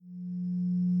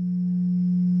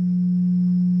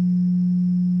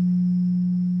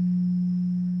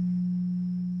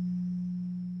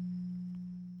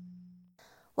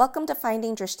Welcome to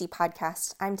Finding Drishti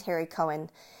podcast. I'm Terry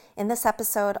Cohen. In this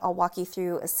episode, I'll walk you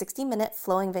through a 60-minute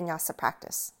flowing vinyasa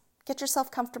practice. Get yourself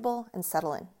comfortable and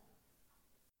settle in.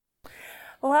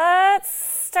 Let's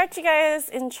start you guys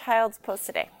in child's pose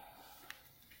today.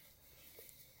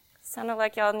 Sounded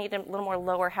like y'all need a little more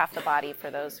lower half the body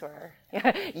for those who are...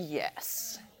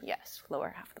 Yes,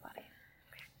 lower half the body.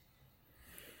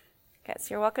 Okay,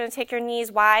 so you're welcome to take your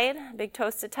knees wide, big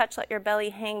toes to touch, let your belly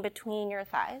hang between your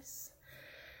thighs.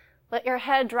 Let your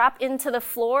head drop into the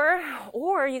floor,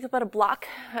 or you could put a block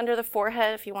under the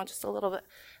forehead if you want just a little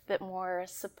bit more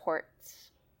support.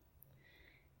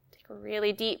 Take a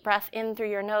really deep breath in through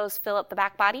your nose, fill up the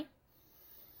back body.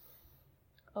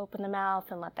 Open the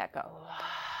mouth and let that go.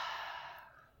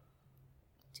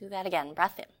 Do that again,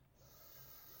 breath in.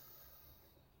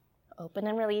 Open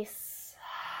and release.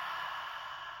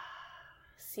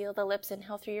 Seal the lips,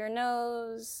 inhale through your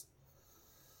nose.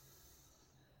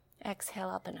 Exhale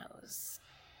out the nose.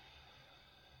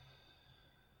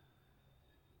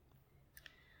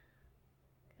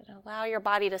 Good. Allow your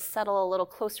body to settle a little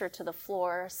closer to the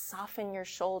floor. Soften your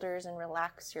shoulders and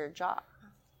relax your jaw.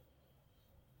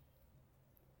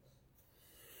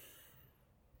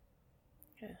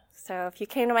 Good. So if you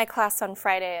came to my class on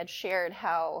Friday, I'd shared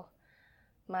how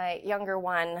my younger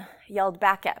one yelled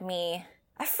back at me,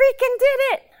 "I freaking did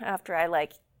it!" after I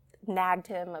nagged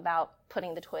him about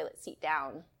putting the toilet seat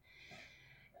down.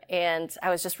 And I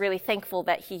was just really thankful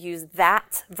that he used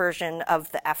that version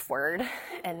of the F word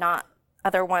and not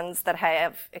other ones that I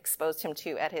have exposed him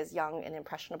to at his young and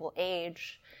impressionable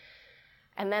age.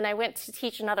 And then I went to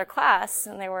teach another class,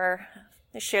 and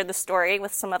they shared the story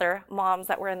with some other moms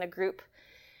that were in the group.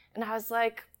 And I was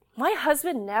like, my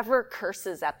husband never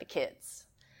curses at the kids.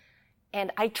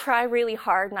 And I try really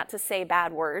hard not to say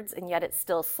bad words, and yet it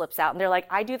still slips out. And they're like,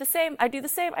 I do the same. And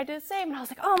I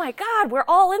was like, oh my God, we're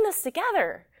all in this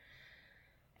together.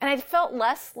 And I felt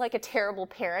less like a terrible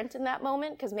parent in that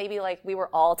moment, because maybe we were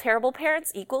all terrible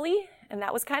parents equally. And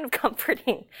that was kind of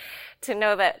comforting to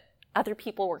know that other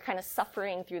people were kind of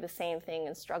suffering through the same thing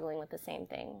and struggling with the same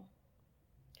thing.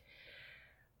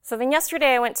 So then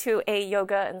yesterday I went to a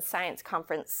yoga and science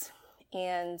conference,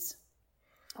 and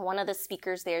one of the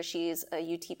speakers there, she's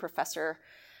a UT professor,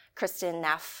 Kristin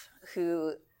Neff,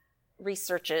 who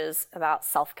researches about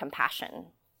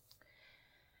self-compassion.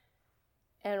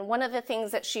 And one of the things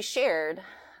that she shared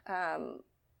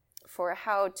for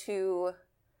how to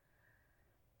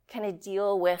kind of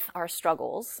deal with our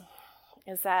struggles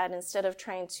is that instead of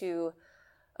trying to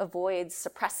avoid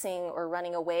suppressing or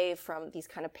running away from these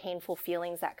kind of painful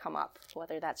feelings that come up,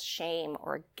 whether that's shame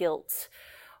or guilt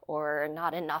or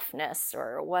not enoughness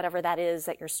or whatever that is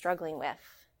that you're struggling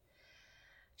with,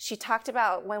 she talked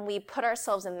about when we put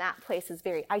ourselves in that place is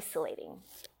very isolating,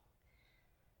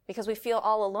 because we feel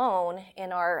all alone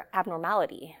in our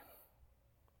abnormality.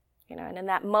 And in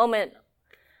that moment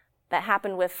that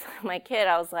happened with my kid,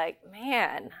 I was like,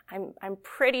 man, I'm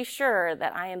pretty sure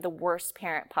that I am the worst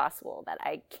parent possible, that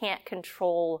I can't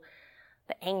control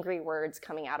the angry words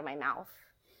coming out of my mouth.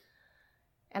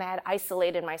 And I had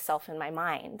isolated myself in my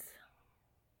mind.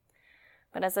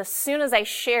 But as soon as I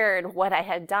shared what I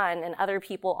had done, and other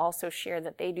people also shared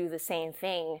that they do the same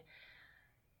thing,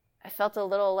 I felt a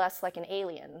little less like an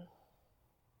alien.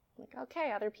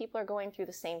 Okay, other people are going through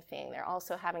the same thing. They're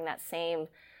also having that same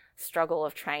struggle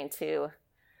of trying to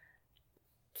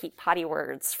keep potty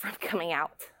words from coming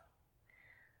out.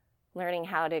 Learning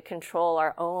how to control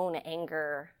our own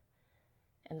anger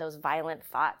and those violent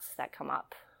thoughts that come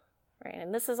up. Right?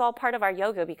 And this is all part of our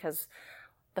yoga, because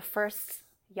the first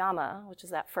yama, which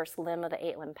is that first limb of the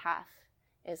 8-limb path,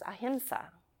 is ahimsa,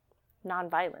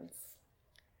 nonviolence.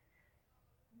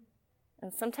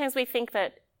 And sometimes we think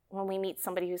that when we meet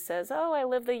somebody who says, oh, I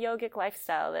live the yogic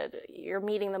lifestyle, that you're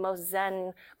meeting the most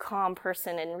zen, calm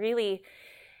person, and really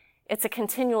it's a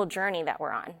continual journey that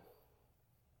we're on.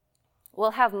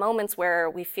 We'll have moments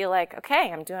where we feel like,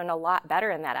 okay, I'm doing a lot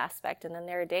better in that aspect, and then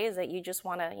there are days that you just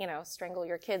want to, strangle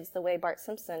your kids the way Bart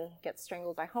Simpson gets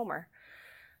strangled by Homer.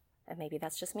 And maybe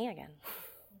that's just me again.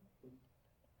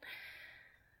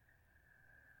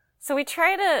 So we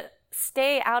try to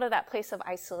stay out of that place of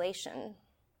isolation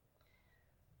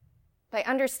by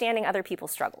understanding other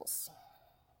people's struggles,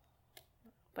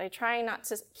 by trying not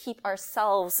to keep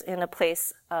ourselves in a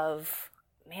place of,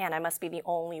 man, I must be the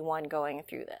only one going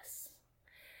through this,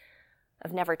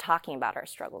 of never talking about our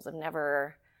struggles, of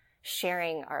never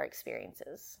sharing our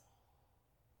experiences.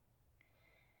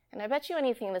 And I bet you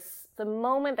anything, the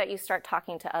moment that you start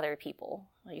talking to other people,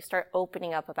 you start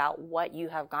opening up about what you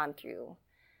have gone through,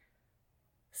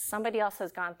 somebody else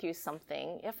has gone through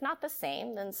something, if not the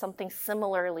same, then something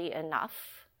similarly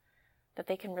enough that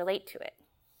they can relate to it.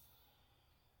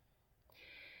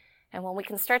 And when we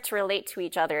can start to relate to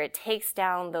each other, it takes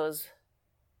down those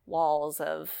walls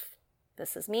of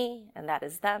this is me and that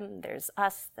is them, there's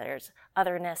us, there's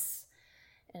otherness,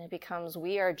 and it becomes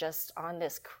we are just on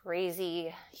this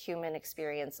crazy human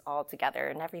experience all together,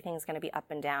 and everything's going to be up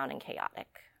and down and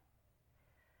chaotic.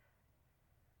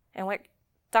 And what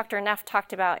Dr. Neff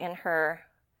talked about in her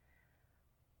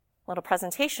little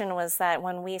presentation was that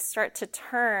when we start to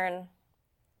turn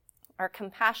our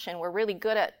compassion, we're really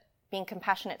good at being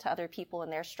compassionate to other people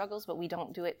and their struggles, but we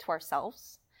don't do it to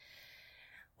ourselves.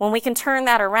 When we can turn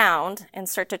that around and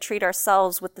start to treat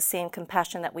ourselves with the same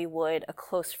compassion that we would a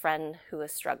close friend who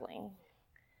is struggling,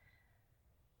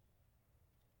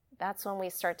 that's when we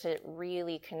start to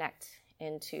really connect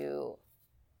into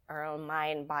our own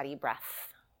mind, body,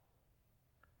 breath.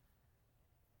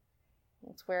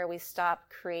 It's where we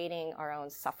stop creating our own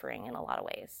suffering in a lot of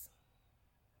ways.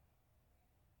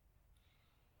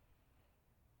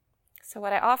 So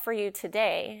what I offer you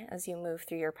today as you move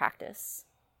through your practice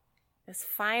is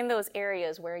find those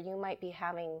areas where you might be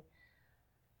having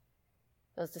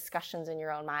those discussions in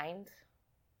your own mind,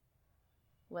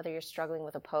 whether you're struggling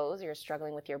with a pose, or you're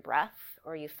struggling with your breath,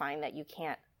 or you find that you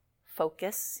can't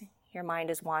focus, your mind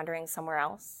is wandering somewhere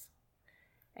else,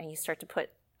 and you start to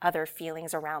put other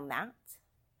feelings around that,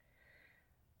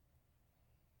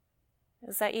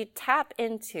 is that you tap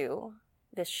into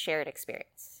this shared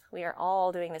experience. We are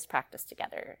all doing this practice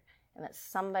together, and that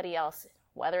somebody else,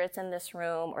 whether it's in this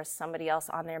room or somebody else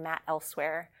on their mat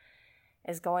elsewhere,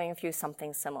 is going through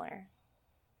something similar.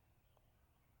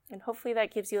 And hopefully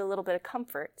that gives you a little bit of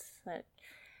comfort, that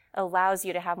allows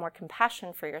you to have more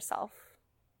compassion for yourself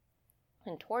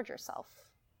and toward yourself,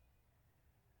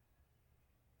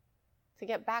 to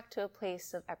get back to a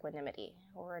place of equanimity,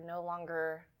 where we're no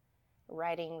longer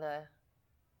riding the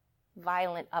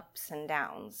violent ups and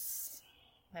downs,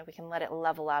 that we can let it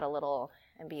level out a little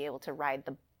and be able to ride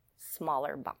the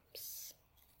smaller bumps.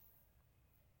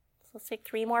 So let's take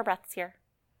 3 more breaths here.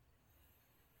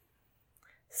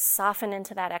 Soften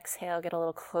into that exhale, get a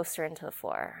little closer into the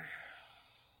floor.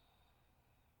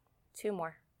 2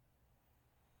 more.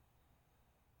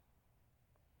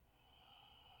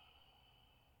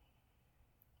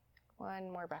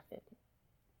 One more breath in.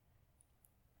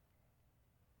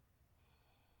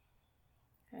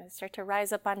 And start to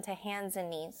rise up onto hands and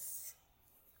knees.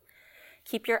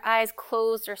 Keep your eyes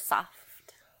closed or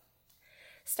soft.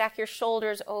 Stack your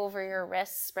shoulders over your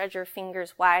wrists, spread your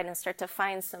fingers wide, and start to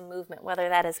find some movement, whether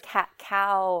that is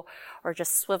cat-cow or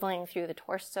just swiveling through the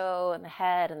torso and the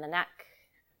head and the neck.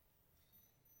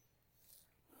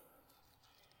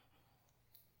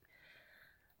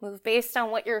 Move based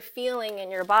on what you're feeling in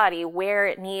your body, where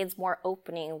it needs more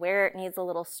opening, where it needs a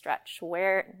little stretch,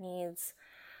 where it needs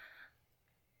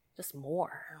just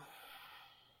more.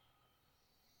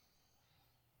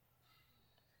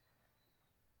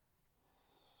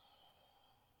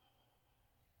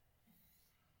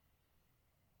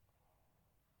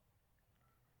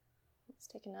 Let's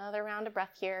take another round of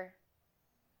breath here.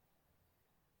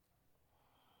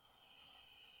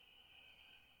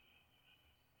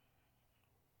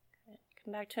 Good.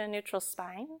 Come back to a neutral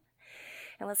spine.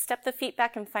 And let's step the feet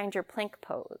back and find your plank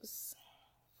pose.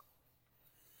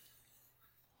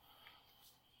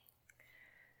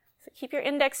 So keep your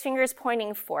index fingers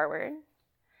pointing forward.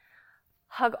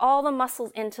 Hug all the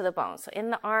muscles into the bones. So in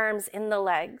the arms, in the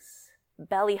legs,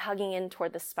 belly hugging in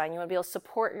toward the spine. You want to be able to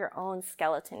support your own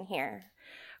skeleton here.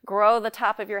 Grow the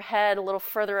top of your head a little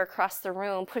further across the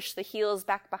room. Push the heels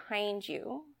back behind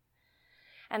you.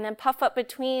 And then puff up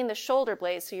between the shoulder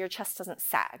blades so your chest doesn't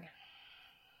sag.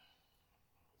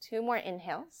 2 more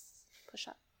inhales. Push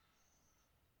up.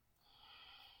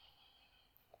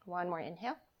 1 more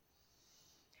inhale.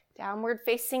 Downward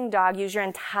facing dog. Use your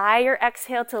entire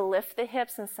exhale to lift the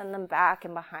hips and send them back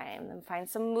and behind. And find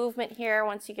some movement here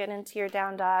once you get into your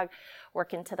down dog.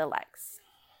 Work into the legs.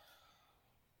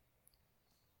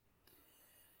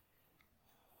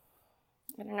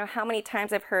 I don't know how many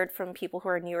times I've heard from people who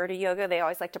are newer to yoga, they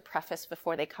always like to preface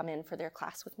before they come in for their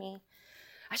class with me,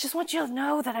 I just want you to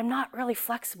know that I'm not really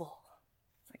flexible.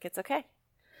 It's like, it's okay.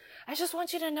 I just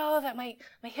want you to know that my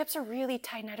hips are really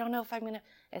tight and I don't know if I'm going to,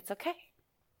 it's okay.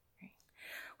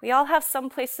 We all have some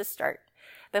place to start.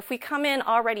 But if we come in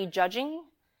already judging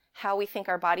how we think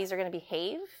our bodies are going to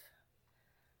behave,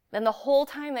 then the whole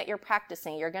time that you're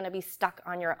practicing, you're going to be stuck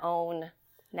on your own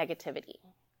negativity.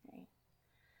 Right?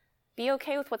 Be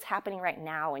okay with what's happening right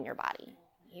now in your body,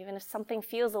 even if something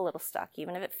feels a little stuck,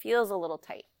 even if it feels a little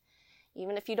tight,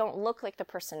 even if you don't look like the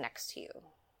person next to you.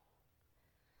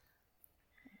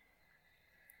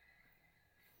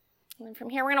 And then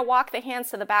from here, we're going to walk the hands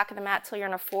to the back of the mat till you're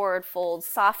in a forward fold.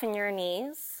 Soften your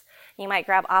knees. You might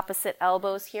grab opposite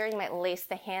elbows here. You might lace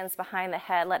the hands behind the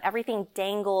head. Let everything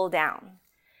dangle down.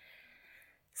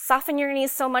 Soften your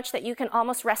knees so much that you can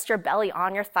almost rest your belly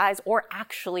on your thighs or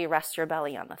actually rest your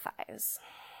belly on the thighs.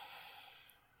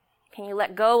 Can you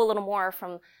let go a little more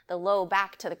from the low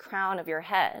back to the crown of your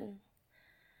head?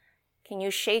 Can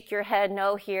you shake your head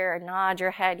no here, nod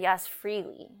your head yes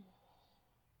freely?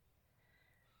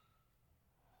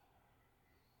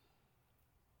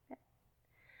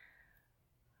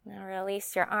 Now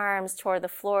release your arms toward the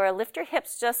floor. Lift your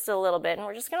hips just a little bit, and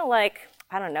we're just going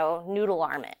to noodle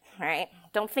arm it, right?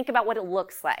 Don't think about what it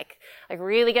looks like.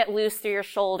 Really get loose through your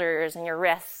shoulders and your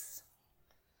wrists.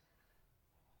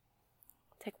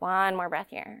 Take one more breath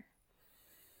here.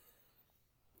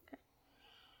 Okay.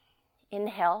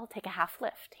 Inhale, take a half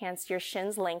lift. Hands to your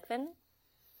shins, lengthen.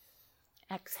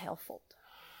 Exhale, fold.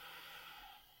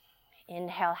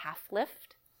 Inhale, half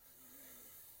lift.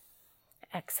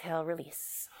 Exhale,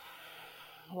 release.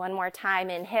 One more time,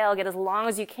 inhale, get as long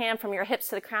as you can from your hips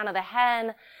to the crown of the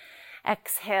head.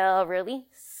 Exhale,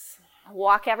 release.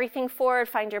 Walk everything forward,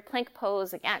 find your plank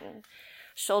pose again.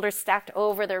 Shoulders stacked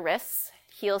over the wrists,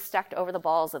 heels stacked over the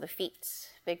balls of the feet.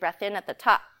 Big breath in at the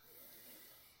top.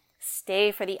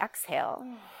 Stay for the exhale.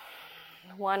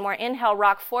 One more inhale,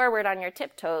 rock forward on your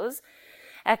tiptoes.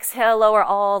 Exhale, lower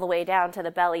all the way down to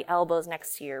the belly, elbows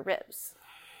next to your ribs.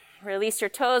 Release your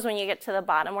toes when you get to the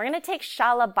bottom. We're going to take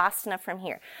Shalabhasana from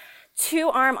here. 2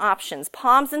 arm options,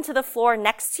 palms into the floor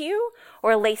next to you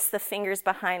or lace the fingers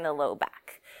behind the low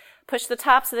back. Push the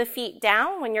tops of the feet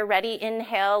down. When you're ready,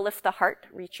 inhale, lift the heart,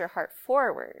 reach your heart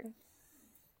forward.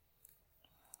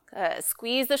 Good.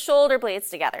 Squeeze the shoulder blades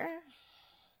together.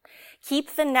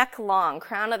 Keep the neck long.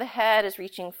 Crown of the head is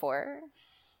reaching forward.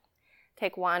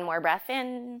 Take one more breath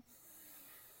in.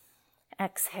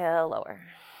 Exhale, lower.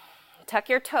 Tuck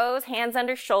your toes, hands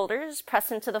under shoulders,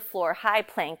 press into the floor, high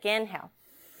plank, inhale.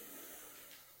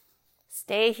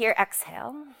 Stay here,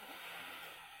 exhale.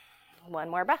 One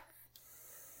more breath.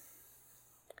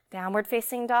 Downward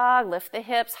facing dog, lift the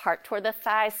hips, heart toward the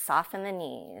thighs, soften the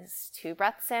knees. 2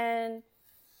 breaths in.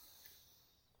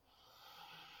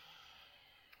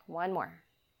 One more.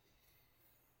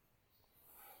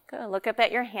 Good, look up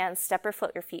at your hands, step or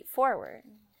float your feet forward.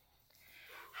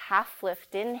 Half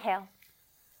lift, inhale.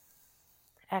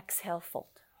 Exhale, fold.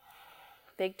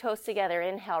 Big toes together.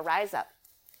 Inhale, rise up.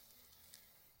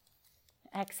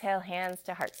 Exhale, hands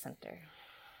to heart center.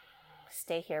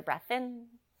 Stay here, breath in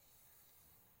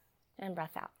and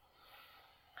breath out.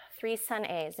 3 sun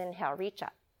A's. Inhale, reach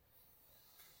up.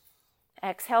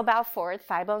 Exhale, bow forward.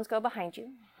 Thigh bones go behind you.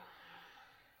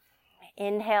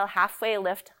 Inhale, halfway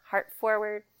lift, heart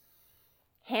forward.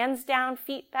 Hands down,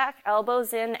 feet back,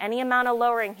 elbows in. Any amount of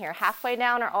lowering here, halfway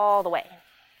down or all the way.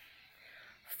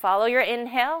 Follow your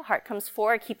inhale, heart comes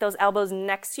forward, keep those elbows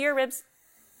next to your ribs.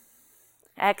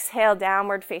 Exhale,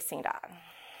 downward facing dog.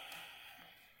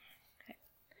 Okay.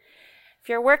 If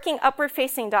you're working upward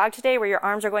facing dog today where your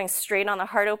arms are going straight on the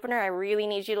heart opener, I really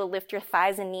need you to lift your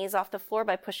thighs and knees off the floor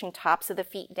by pushing tops of the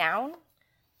feet down.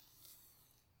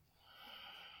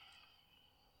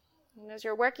 And as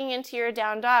you're working into your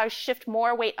down dog, shift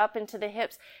more weight up into the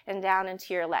hips and down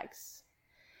into your legs.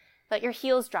 Let your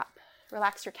heels drop.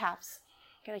 Relax your calves.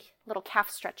 Get a little calf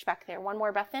stretch back there. One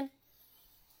more breath in.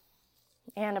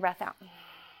 And a breath out.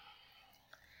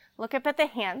 Look up at the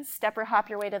hands. Step or hop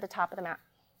your way to the top of the mat.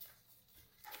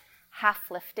 Half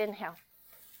lift. Inhale.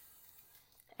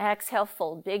 Exhale,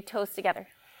 fold. Big toes together.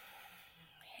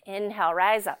 Inhale,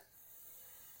 rise up.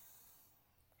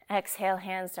 Exhale,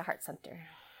 hands to heart center.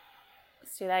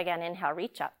 Let's do that again. Inhale,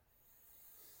 reach up.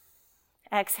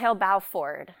 Exhale, bow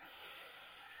forward.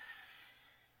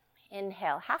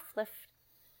 Inhale, half lift.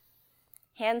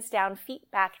 Hands down, feet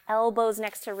back, elbows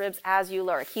next to ribs as you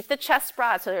lower. Keep the chest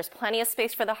broad so there's plenty of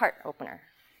space for the heart opener.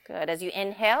 Good. As you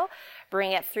inhale,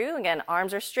 bring it through. Again,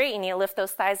 arms are straight. You need to lift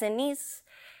those thighs and knees.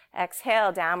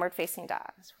 Exhale, downward facing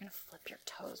dog. So we're going to flip your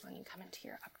toes when you come into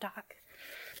your up dog.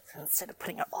 So instead of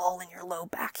putting it all in your low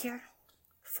back here,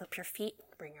 flip your feet,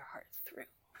 bring your heart through.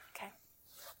 Okay.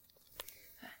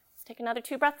 Let's take another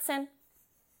 2 breaths in.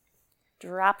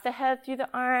 Drop the head through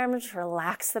the arms,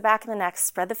 relax the back of the neck,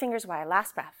 spread the fingers wide.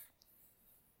 Last breath.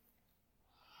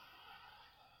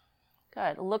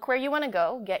 Good. Look where you want to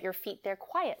go. Get your feet there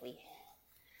quietly.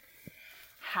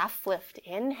 Half lift.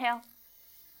 Inhale.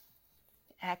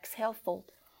 Exhale, fold.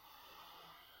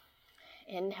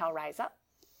 Inhale, rise up.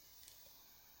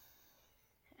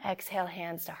 Exhale,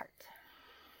 hands to heart.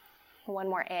 One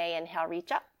more A. Inhale,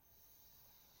 reach up.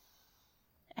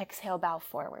 Exhale, bow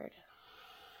forward.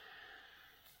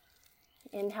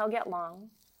 Inhale, get long.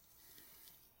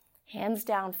 Hands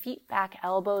down, feet back,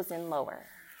 elbows in lower.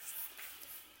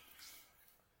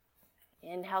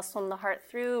 Inhale, swim the heart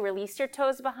through. Release your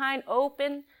toes behind,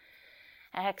 open.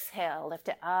 Exhale, lift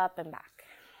it up and back.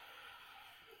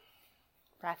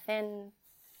 Breath in.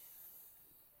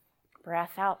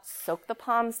 Breath out. Soak the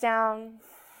palms down.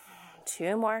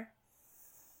 2 more.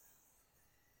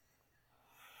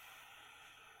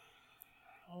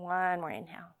 1 more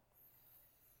inhale.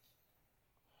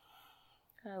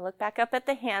 Look back up at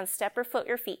the hands. Step or float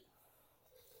your feet.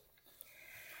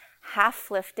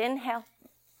 Half lift. Inhale.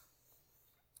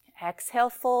 Exhale,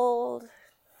 fold.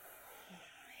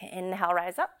 Inhale,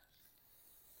 rise up.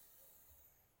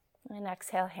 And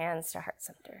exhale, hands to heart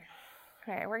center.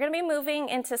 All right, we're going to be moving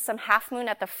into some half moon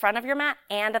at the front of your mat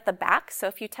and at the back. So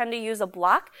if you tend to use a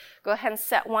block, go ahead and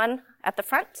set one at the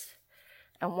front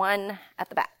and one at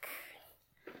the back.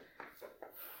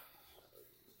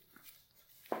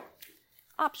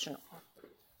 Optional.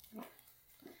 All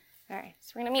right,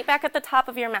 so we're going to meet back at the top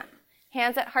of your mat.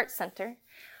 Hands at heart center.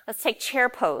 Let's take chair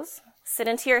pose. Sit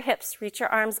into your hips, reach your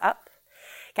arms up.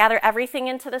 Gather everything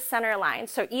into the center line.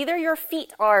 So either your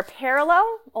feet are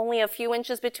parallel, only a few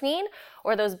inches between,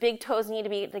 or those big toes need to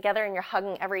be together and you're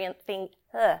hugging everything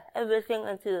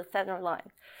into the center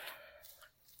line.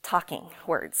 Talking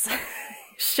words.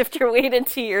 Shift your weight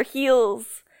into your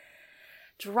heels.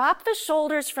 Drop the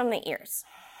shoulders from the ears.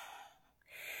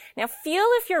 Now feel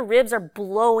if your ribs are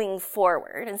blowing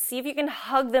forward and see if you can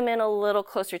hug them in a little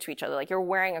closer to each other, like you're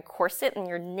wearing a corset and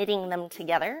you're knitting them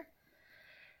together.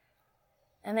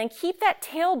 And then keep that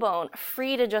tailbone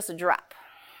free to just drop.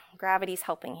 Gravity's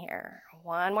helping here.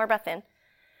 1 more breath in.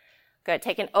 Good.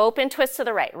 Take an open twist to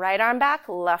the right. Right arm back,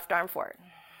 left arm forward.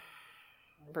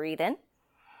 Breathe in.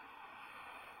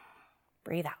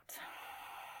 Breathe out.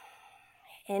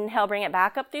 Inhale, bring it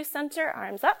back up through center,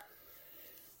 arms up.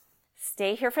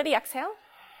 Stay here for the exhale.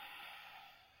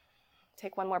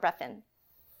 Take 1 more breath in.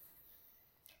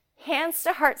 Hands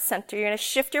to heart center. You're going to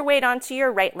shift your weight onto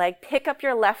your right leg, pick up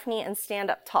your left knee, and stand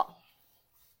up tall.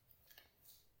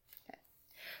 Okay.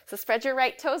 So spread your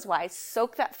right toes wide.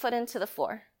 Soak that foot into the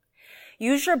floor.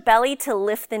 Use your belly to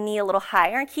lift the knee a little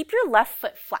higher, and keep your left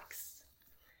foot flexed.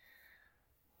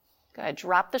 Good.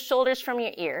 Drop the shoulders from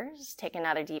your ears. Take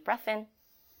another deep breath in.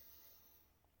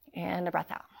 And a breath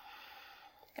out.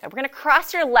 Okay. We're going to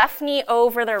cross your left knee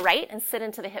over the right and sit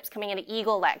into the hips, coming into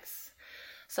eagle legs.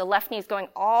 So left knee is going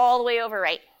all the way over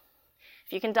right.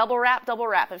 If you can double wrap, double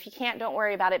wrap. If you can't, don't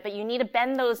worry about it. But you need to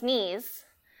bend those knees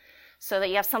so that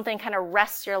you have something kind of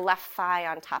rest your left thigh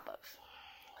on top of.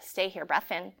 Stay here.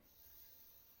 Breath in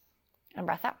and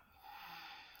breath out.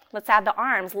 Let's add the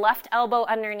arms. Left elbow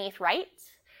underneath right,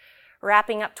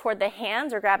 wrapping up toward the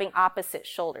hands or grabbing opposite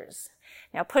shoulders.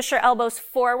 Now push your elbows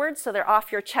forward so they're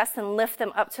off your chest and lift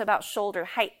them up to about shoulder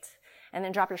height. And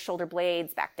then drop your shoulder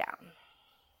blades back down.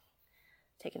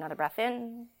 Take another breath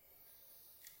in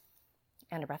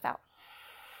and a breath out.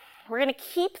 We're going to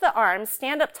keep the arms,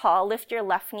 stand up tall, lift your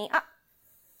left knee up.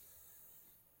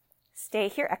 Stay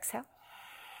here, exhale.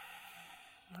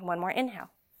 1 more inhale.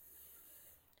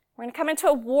 We're going to come into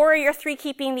a warrior 3,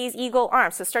 keeping these eagle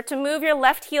arms. So start to move your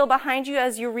left heel behind you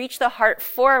as you reach the heart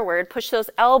forward. Push those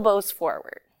elbows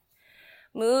forward.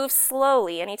 Move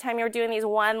slowly. Anytime you're doing these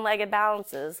one-legged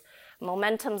balances,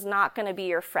 momentum's not going to be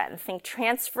your friend. Think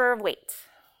transfer of weight.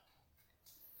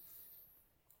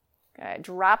 Good.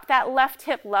 Drop that left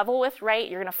hip level with right.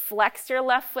 You're going to flex your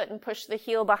left foot and push the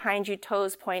heel behind you,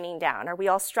 toes pointing down. Are we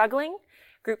all struggling?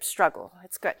 Group struggle.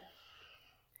 It's good.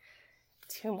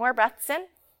 2 more breaths in.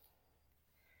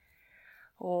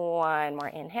 1 more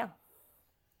inhale.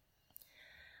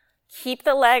 Keep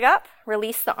the leg up.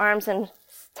 Release the arms and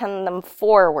send them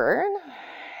forward.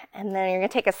 And then you're going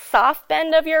to take a soft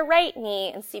bend of your right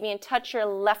knee and see if you can touch your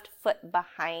left foot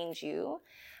behind you.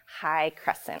 High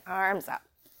crescent, arms up.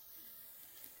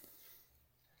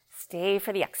 Stay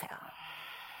for the exhale.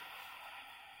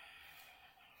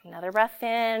 Another breath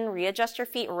in. Readjust your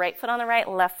feet. Right foot on the right,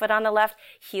 left foot on the left.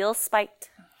 Heels spiked.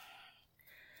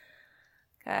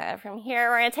 Good. From here,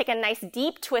 we're going to take a nice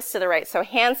deep twist to the right. So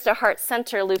hands to heart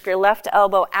center. Loop your left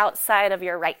elbow outside of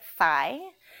your right thigh.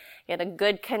 Get a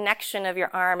good connection of your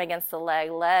arm against the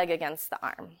leg, leg against the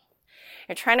arm.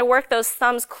 You're trying to work those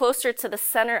thumbs closer to the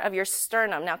center of your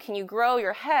sternum. Now, can you grow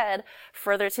your head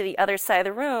further to the other side of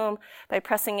the room by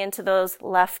pressing into those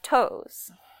left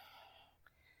toes?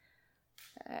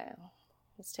 Okay.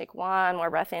 Let's take 1 more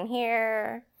breath in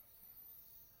here.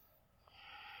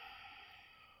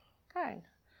 Good.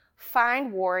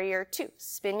 Find warrior 2.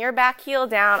 Spin your back heel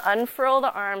down, unfurl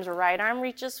the arms, right arm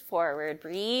reaches forward.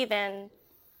 Breathe in.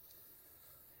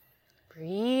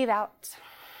 Breathe out.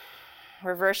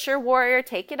 Reverse your warrior,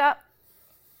 take it up.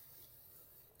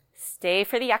 Stay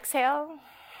for the exhale.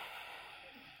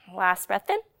 Last breath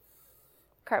in.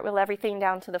 Cartwheel everything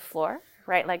down to the floor.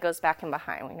 Right leg goes back and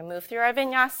behind. We're going to move through our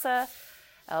vinyasa.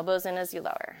 Elbows in as you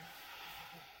lower.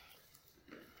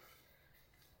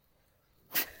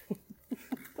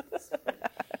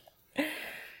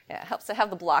 Yeah, it helps to have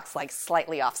the blocks like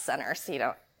slightly off center so you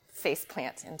don't face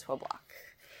plant into a block.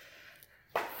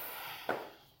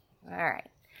 All right.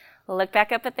 Look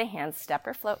back up at the hands, step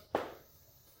or float.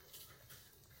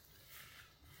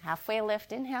 Halfway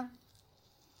lift, inhale.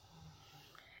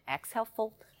 Exhale,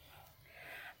 fold.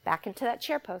 Back into that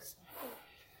chair pose.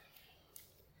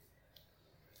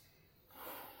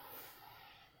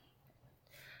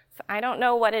 So I don't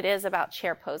know what it is about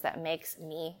chair pose that makes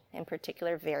me, in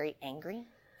particular, very angry.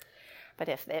 But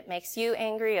if it makes you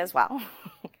angry as well,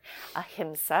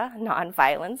 ahimsa,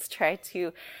 non-violence, try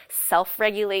to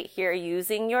self-regulate here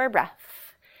using your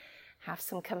breath. Have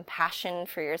some compassion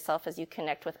for yourself as you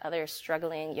connect with other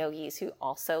struggling yogis who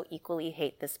also equally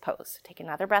hate this pose. Take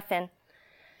another breath in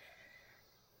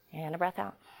and a breath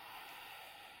out.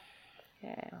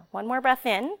 Okay, one more breath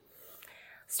in.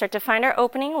 Start to find our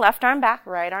opening, left arm back,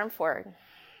 right arm forward.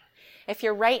 If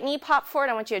your right knee popped forward,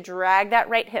 I want you to drag that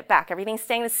right hip back. Everything's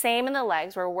staying the same in the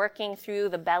legs. We're working through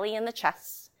the belly and the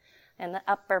chest and the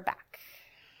upper back.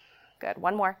 Good.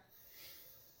 One more.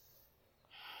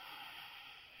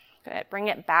 Good. Bring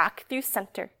it back through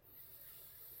center.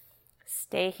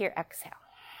 Stay here. Exhale.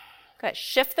 Good.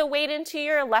 Shift the weight into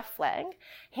your left leg.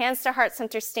 Hands to heart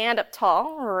center. Stand up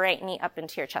tall. Right knee up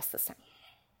into your chest this time.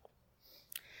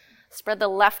 Spread the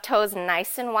left toes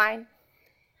nice and wide.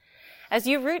 As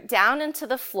you root down into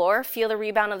the floor, feel the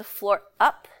rebound of the floor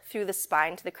up through the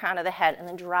spine to the crown of the head, and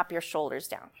then drop your shoulders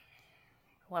down.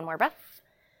 One more breath.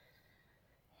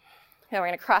 Now we're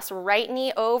going to cross right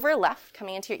knee over left,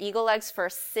 coming into your eagle legs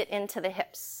first. Sit into the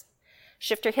hips.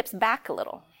 Shift your hips back a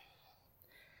little.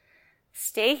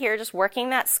 Stay here, just working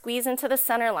that squeeze into the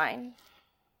center line.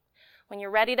 When you're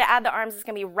ready to add the arms, it's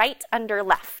going to be right under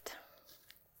left.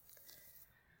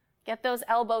 Get those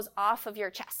elbows off of your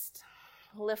chest.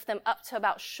 Lift them up to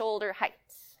about shoulder height.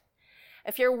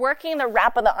 If you're working the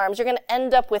wrap of the arms, you're going to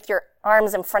end up with your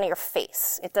arms in front of your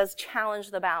face. It does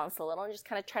challenge the balance a little. Just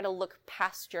kind of try to look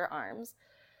past your arms.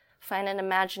 Find an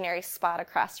imaginary spot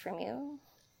across from you.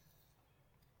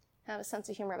 Have a sense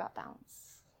of humor about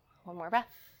balance. One more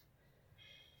breath.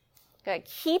 Good.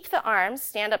 Keep the arms.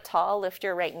 Stand up tall. Lift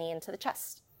your right knee into the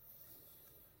chest.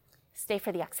 Stay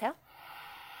for the exhale.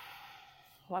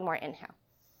 One more inhale.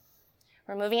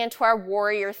 We're moving into our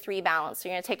warrior 3 balance. So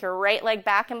you're going to take your right leg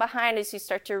back and behind as you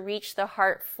start to reach the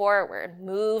heart forward.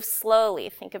 Move slowly.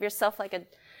 Think of yourself like a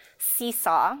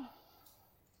seesaw.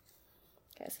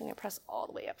 Okay, so you're going to press all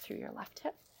the way up through your left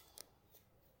hip.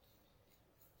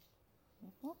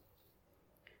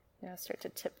 Now start to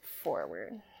tip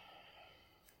forward.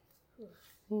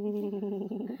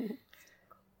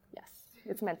 Yes,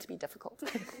 it's meant to be difficult.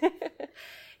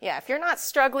 Yeah, if you're not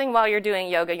struggling while you're doing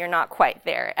yoga, you're not quite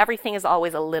there. Everything is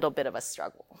always a little bit of a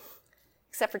struggle,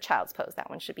 except for child's pose.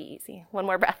 That one should be easy. One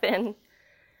more breath in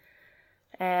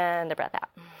and a breath out.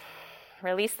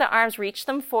 Release the arms, reach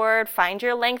them forward. Find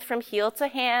your length from heel to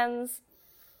hands.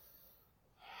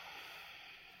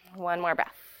 One more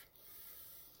breath.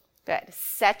 Good.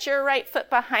 Set your right foot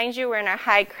behind you. We're in our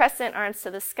high crescent, arms to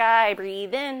the sky.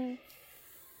 Breathe in.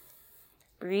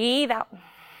 Breathe out.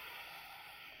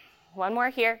 One more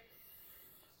here.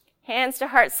 Hands to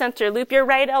heart center. Loop your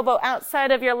right elbow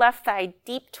outside of your left thigh.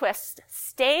 Deep twist.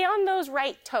 Stay on those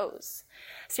right toes.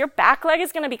 So your back leg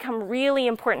is going to become really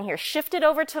important here. Shift it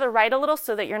over to the right a little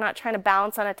so that you're not trying to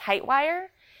balance on a tight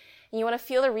wire. And you want to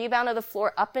feel the rebound of the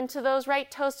floor up into those right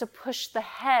toes to push the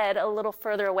head a little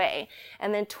further away.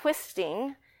 And then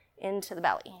twisting into the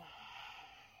belly.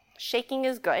 Shaking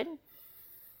is good.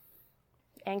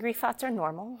 Angry thoughts are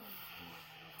normal.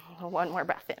 One more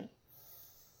breath in.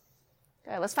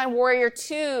 Good. Let's find warrior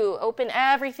 2. Open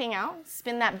everything out.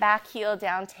 Spin that back heel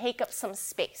down. Take up some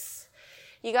space.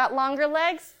 You got longer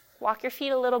legs? Walk your feet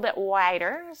a little bit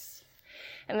wider.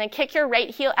 And then kick your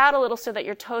right heel out a little so that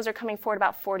your toes are coming forward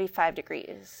about 45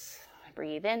 degrees.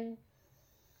 Breathe in.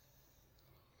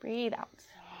 Breathe out.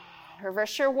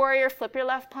 Reverse your warrior. Flip your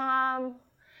left palm.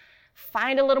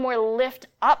 Find a little more lift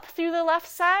up through the left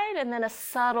side and then a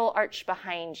subtle arch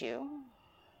behind you.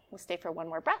 We'll stay for one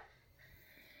more breath.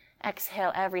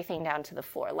 Exhale everything down to the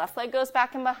floor. Left leg goes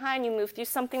back and behind. You move through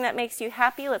something that makes you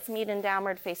happy. Let's meet in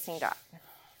downward facing dog.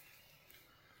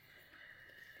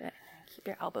 Good. Keep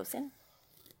your elbows in.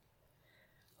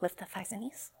 Lift the thighs and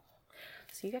knees.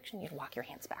 So you actually need to walk your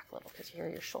hands back a little because here are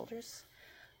your shoulders.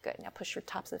 Good. Now push your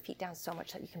tops of the feet down so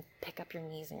much that you can pick up your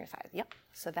knees and your thighs. Yep.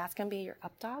 So that's going to be your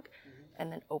up dog,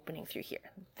 and then opening through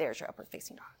here. There's your upward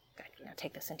facing dog. Good. Now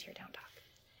take this into your down dog.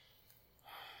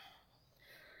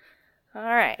 All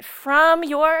right. From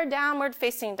your downward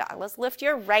facing dog, let's lift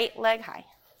your right leg high.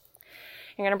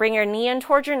 You're going to bring your knee in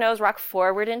towards your nose, rock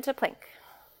forward into plank.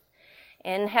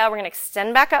 Inhale, we're going to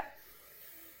extend back up.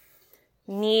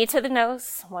 Knee to the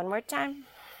nose. One more time.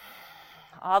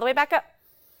 All the way back up.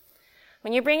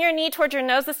 When you bring your knee towards your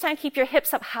nose this time, keep your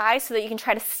hips up high so that you can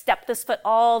try to step this foot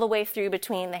all the way through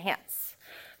between the hands.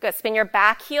 Good. Spin your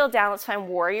back heel down. Let's find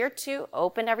warrior two.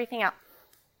 Open everything out.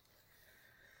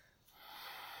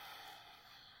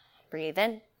 Breathe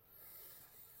in.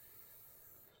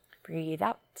 Breathe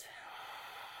out.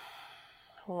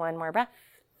 One more breath.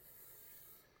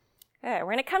 Good.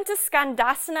 We're going to come to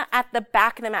Skandasana at the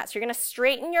back of the mat. So you're going to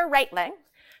straighten your right leg,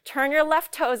 turn your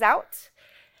left toes out,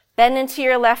 bend into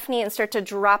your left knee and start to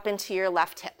drop into your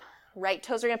left hip. Right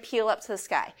toes are going to peel up to the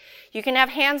sky. You can have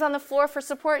hands on the floor for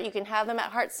support. You can have them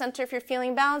at heart center if you're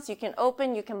feeling balanced. You can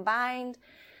open, you can bind.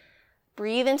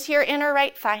 Breathe into your inner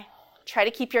right thigh. Try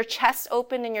to keep your chest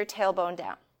open and your tailbone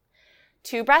down.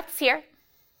 2 breaths here.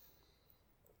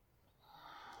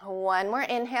 One more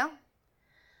inhale.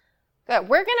 Good.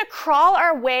 We're going to crawl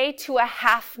our way to a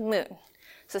half moon.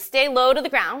 So stay low to the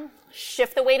ground.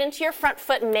 Shift the weight into your front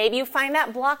foot. Maybe you find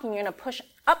that block and you're going to push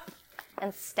up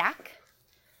and stack.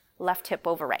 Left hip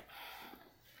over right.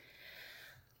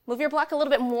 Move your block a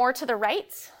little bit more to the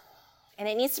right, and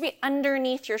it needs to be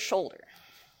underneath your shoulder.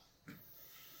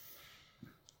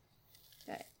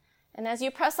 Good. And as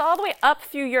you press all the way up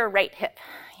through your right hip,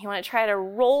 you want to try to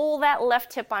roll that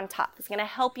left hip on top. It's going to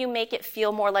help you make it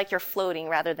feel more like you're floating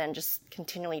rather than just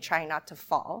continually trying not to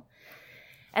fall.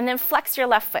 And then flex your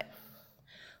left foot.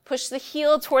 Push the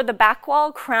heel toward the back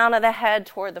wall, crown of the head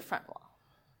toward the front wall.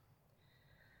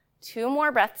 2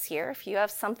 more breaths here. If you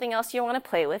have something else you want to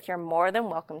play with, you're more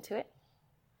than welcome to it.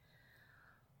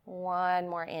 1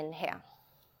 more inhale.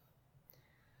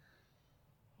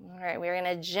 All right, we're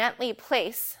going to gently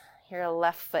place your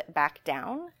left foot back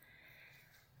down.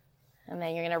 And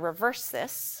then you're going to reverse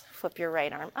this. Flip your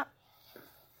right arm up.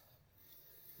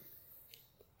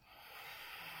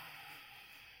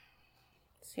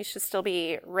 So you should still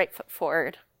be right foot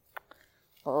forward,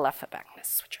 left foot back. Let's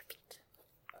switch your feet.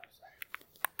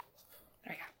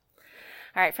 There you go.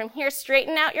 All right, from here,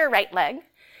 straighten out your right leg. And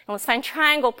let's find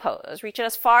triangle pose. Reach it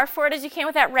as far forward as you can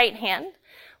with that right hand.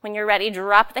 When you're ready,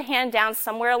 drop the hand down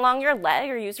somewhere along your leg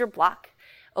or use your block.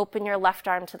 Open your left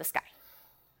arm to the sky.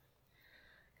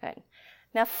 Good.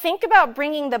 Now think about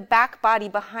bringing the back body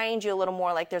behind you a little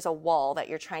more like there's a wall that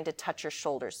you're trying to touch your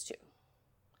shoulders to.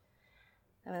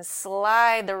 And then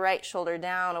slide the right shoulder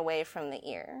down away from the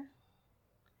ear.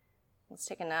 Let's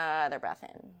take another breath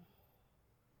in.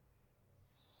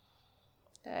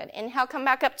 Good. Inhale, come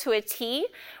back up to a T.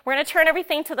 We're going to turn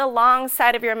everything to the long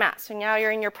side of your mat. So now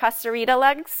you're in your Prasarita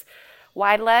legs,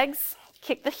 wide legs.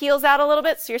 Kick the heels out a little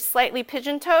bit so you're slightly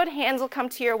pigeon-toed. Hands will come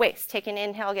to your waist. Take an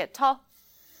inhale, get tall.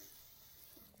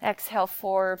 Exhale,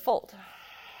 forward fold.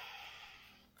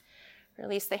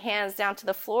 Release the hands down to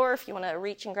the floor. If you want to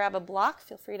reach and grab a block,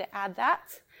 feel free to add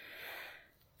that.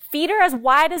 Feet are as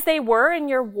wide as they were in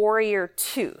your warrior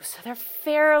two. So they're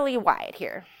fairly wide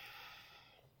here.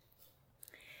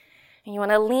 And you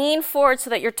want to lean forward so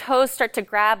that your toes start to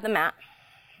grab the mat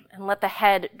and let the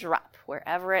head drop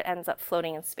wherever it ends up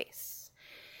floating in space.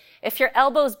 If your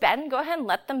elbows bend, go ahead and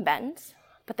let them bend,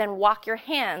 but then walk your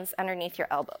hands underneath your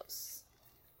elbows.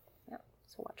 Yep.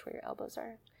 So watch where your elbows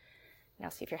are. Now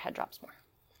see if your head drops more.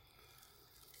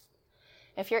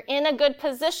 If you're in a good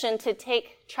position to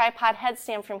take tripod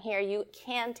headstand from here, you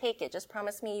can take it. Just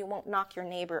promise me you won't knock your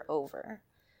neighbor over.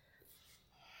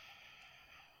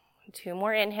 2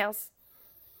 more inhales.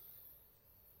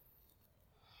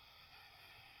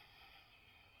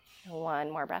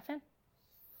 One more breath in.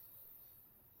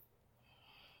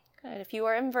 Good. If you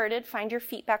are inverted, find your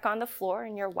feet back on the floor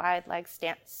in your wide leg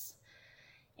stance.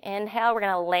 Inhale, we're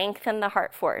going to lengthen the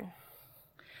heart forward.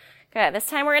 Good. This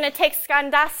time we're going to take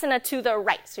Skandasana to the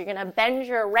right. So you're going to bend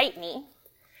your right knee.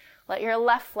 Let your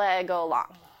left leg go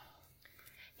long.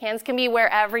 Hands can be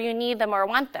wherever you need them or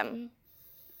want them.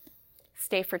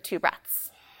 Stay for 2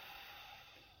 breaths.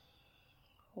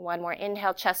 1 more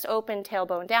inhale, chest open,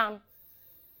 tailbone down.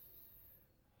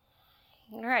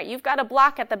 All right, you've got a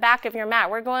block at the back of your mat.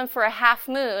 We're going for a half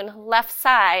moon, left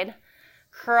side.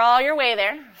 Crawl your way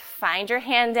there. Find your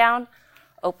hand down,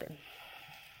 open.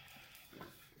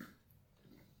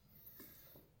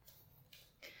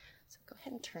 So go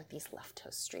ahead and turn these left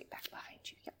toes straight back behind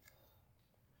you. Yep.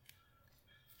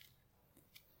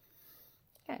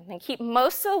 Good. And keep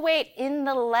most of the weight in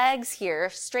the legs here,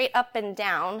 straight up and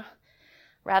down,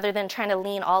 rather than trying to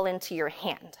lean all into your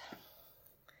hand.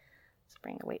 Let's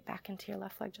bring the weight back into your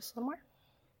left leg just a little more.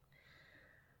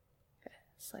 Good.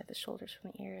 Slide the shoulders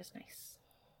from the ears, nice.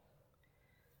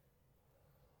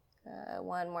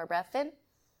 One more breath in.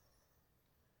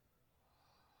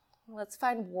 Let's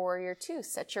find warrior two.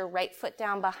 Set your right foot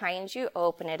down behind you,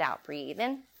 open it out, breathe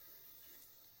in.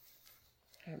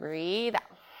 Breathe out.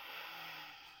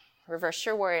 Reverse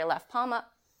your warrior, left palm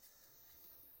up.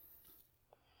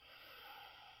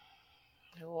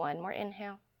 One more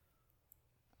inhale.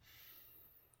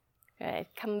 Good.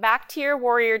 Come back to your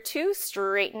warrior two,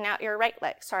 straighten out your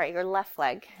your left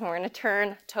leg. And we're going to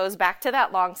turn toes back to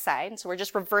that long side. So we're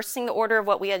just reversing the order of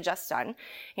what we had just done.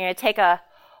 You're going to take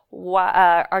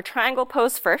our triangle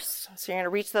pose first. So you're going to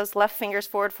reach those left fingers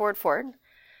forward, forward, forward.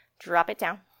 Drop it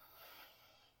down.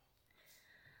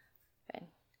 Good.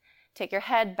 Take your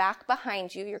head back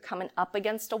behind you. You're coming up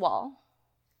against a wall.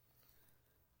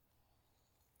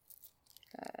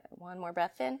 Good. One more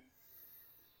breath in.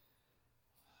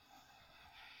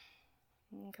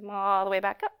 And come all the way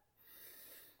back up.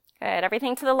 Good.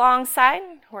 Everything to the long side.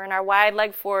 We're in our wide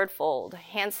leg forward fold.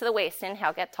 Hands to the waist.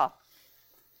 Inhale, get tall.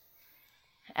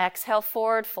 Exhale,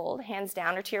 forward fold. Hands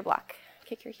down or to your block.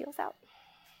 Kick your heels out.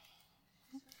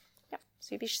 Yep.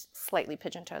 So you'd be slightly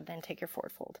pigeon-toed, then take your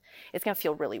forward fold. It's going to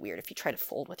feel really weird if you try to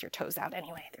fold with your toes out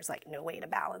anyway. There's like no way to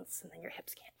balance, and then your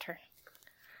hips can't turn.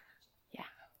 Yeah.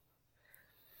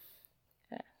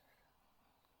 Good.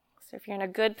 So if you're in a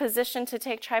good position to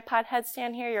take tripod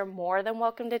headstand here, you're more than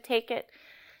welcome to take it.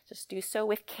 Just do so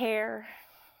with care.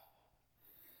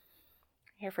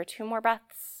 Here for 2 more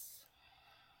breaths.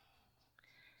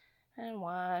 And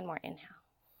 1 more inhale.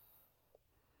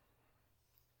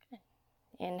 Good.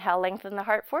 Inhale, lengthen the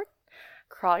heart forward.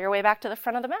 Crawl your way back to the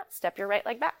front of the mat. Step your right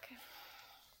leg back.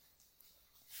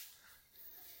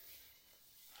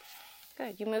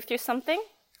 Good. You move through something?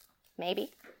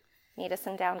 Maybe. Meet us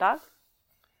in down dog.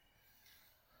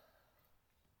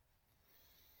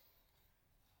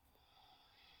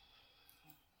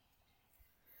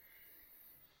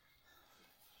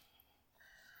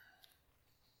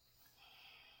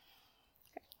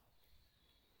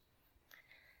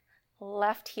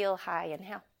 Left heel high,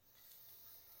 inhale.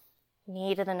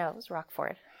 Knee to the nose, rock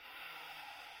forward.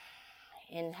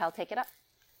 Inhale, take it up.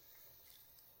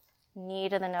 Knee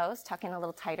to the nose, tuck in a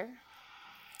little tighter.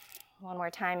 One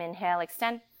more time, inhale,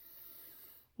 extend.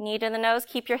 Knee to the nose,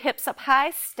 keep your hips up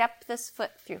high, step this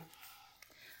foot through.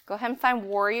 Go ahead and find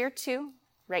warrior two.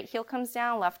 Right heel comes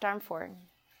down, left arm forward.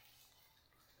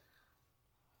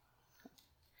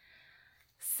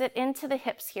 Sit into the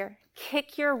hips here.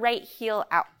 Kick your right heel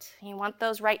out. You want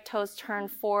those right toes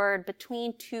turned forward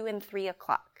between 2 and 3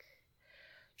 o'clock.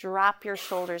 Drop your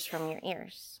shoulders from your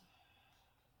ears.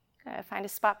 Good. Find a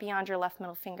spot beyond your left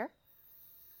middle finger.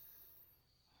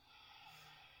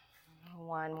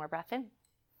 1 more breath in.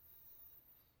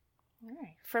 All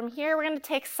right. From here, we're going to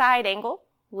take side angle.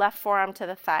 Left forearm to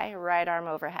the thigh, right arm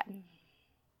overhead.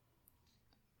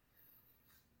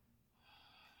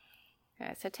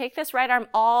 Okay, so take this right arm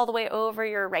all the way over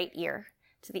your right ear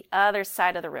to the other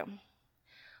side of the room.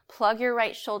 Plug your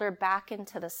right shoulder back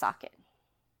into the socket.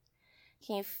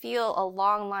 Can you feel a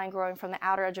long line growing from the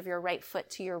outer edge of your right foot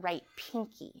to your right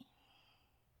pinky?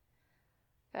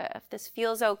 If this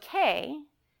feels okay,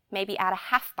 maybe add a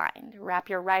half bind. Wrap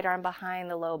your right arm behind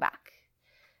the low back.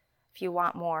 If you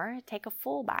want more, take a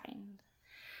full bind.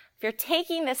 If you're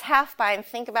taking this half bind,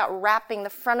 think about wrapping the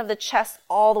front of the chest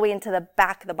all the way into the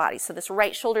back of the body. So this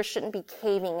right shoulder shouldn't be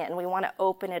caving in. We want to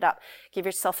open it up. Give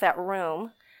yourself that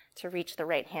room to reach the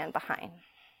right hand behind.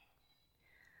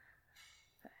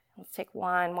 Let's take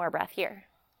 1 more breath here.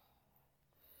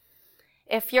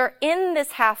 If you're in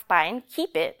this half bind,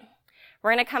 keep it.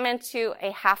 We're going to come into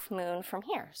a half moon from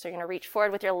here. So you're going to reach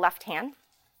forward with your left hand.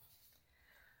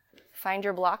 Find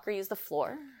your block or use the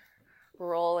floor.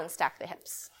 Roll and stack the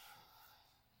hips.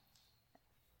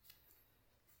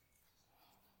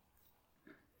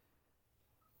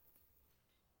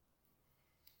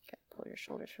 Pull your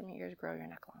shoulders from your ears, grow your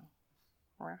neck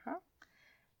long.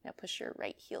 Now push your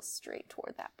right heel straight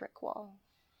toward that brick wall.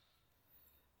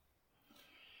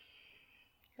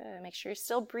 Good. Make sure you're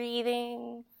still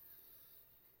breathing.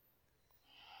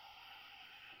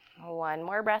 1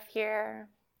 more breath here.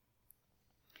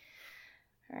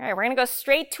 All right, we're going to go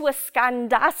straight to a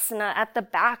Skandasana at the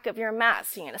back of your mat.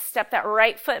 So you're going to step that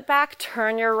right foot back,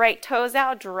 turn your right toes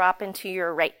out, drop into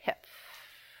your right hip.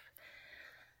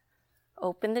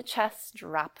 Open the chest,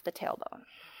 drop the tailbone.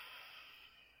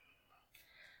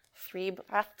 3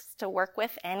 breaths to work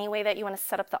with, any way that you want to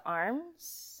set up the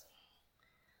arms.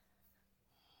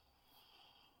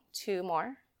 2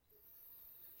 more.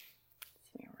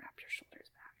 So you wrap your shoulders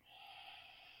back.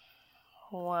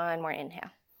 1 more inhale.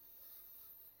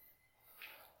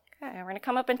 Okay, we're going to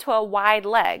come up into a wide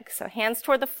leg. So hands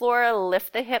toward the floor,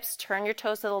 lift the hips, turn your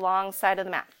toes to the long side of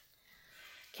the mat.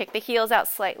 Kick the heels out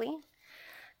slightly.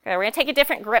 Okay, we're going to take a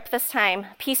different grip this time.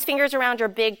 Peace fingers around your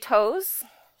big toes.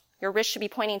 Your wrists should be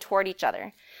pointing toward each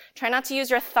other. Try not to use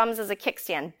your thumbs as a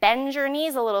kickstand. Bend your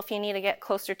knees a little if you need to get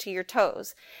closer to your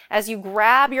toes. As you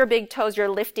grab your big toes, you're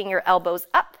lifting your elbows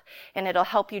up, and it'll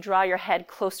help you draw your head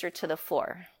closer to the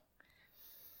floor.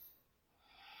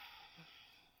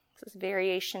 This is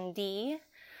variation D,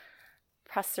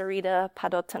 Prasarita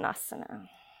Padottanasana.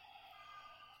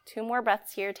 2 more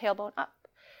breaths here, tailbone up,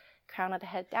 crown of the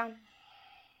head down.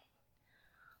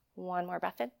 1 more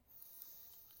breath in.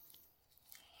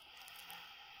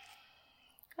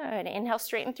 Good. Inhale,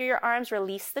 straighten through your arms,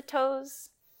 release the toes.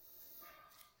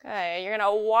 Good. You're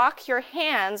going to walk your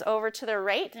hands over to the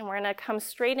right, and we're going to come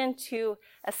straight into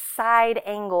a side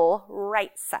angle,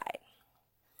 right side.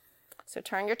 So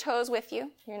turn your toes with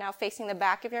you. You're now facing the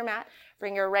back of your mat.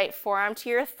 Bring your right forearm to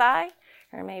your thigh,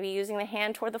 or maybe using the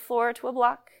hand toward the floor to a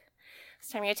block. This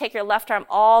time you're going to take your left arm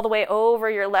all the way over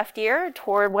your left ear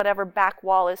toward whatever back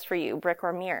wall is for you, brick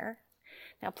or mirror.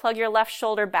 Now plug your left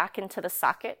shoulder back into the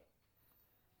socket.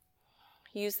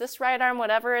 Use this right arm,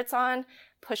 whatever it's on,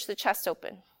 push the chest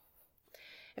open.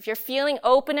 If you're feeling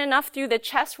open enough through the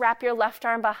chest, wrap your left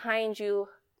arm behind you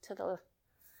to the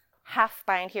half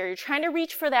bind here. You're trying to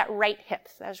reach for that right hip.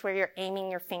 That's where you're aiming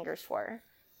your fingers for.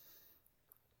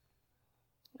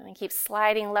 And then keep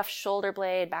sliding left shoulder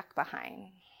blade back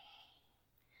behind.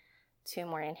 2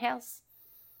 more inhales.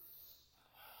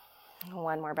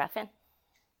 1 more breath in.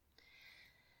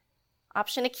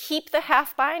 Option to keep the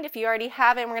half bind. If you already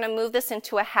have it, we're going to move this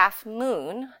into a half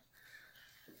moon.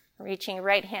 Reaching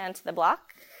right hand to the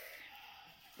block.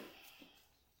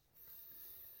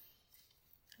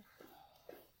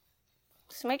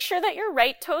 So make sure that your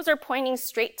right toes are pointing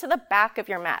straight to the back of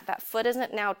your mat. That foot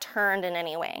isn't now turned in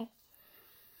any way.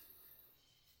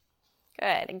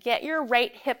 Good. Get your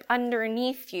right hip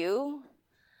underneath you.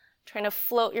 Trying to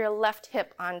float your left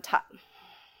hip on top. Give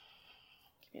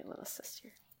you a little assist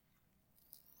here.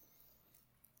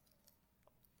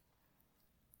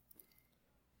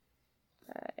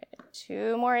 Good.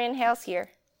 2 more inhales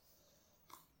here.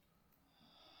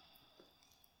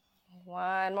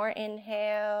 1 more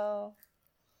inhale.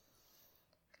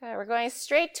 Good. We're going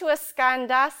straight to a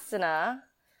Skandasana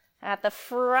at the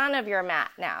front of your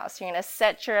mat now. So you're going to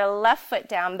set your left foot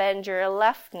down, bend your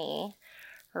left knee,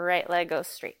 right leg goes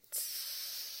straight.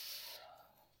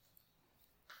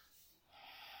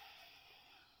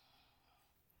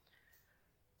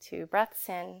 Two breaths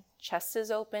in, chest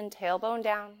is open, tailbone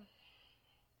down.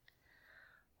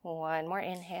 1 more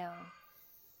inhale.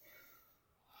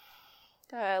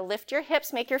 Good. Lift your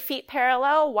hips, make your feet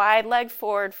parallel, wide leg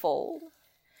forward fold.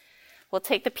 We'll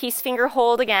take the peace finger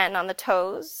hold again on the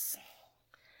toes.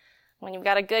 When you've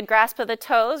got a good grasp of the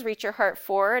toes, reach your heart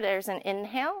forward. There's an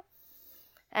inhale.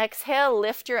 Exhale,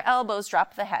 lift your elbows,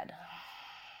 drop the head.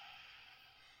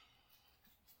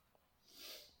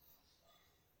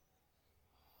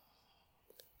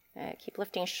 Keep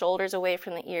lifting shoulders away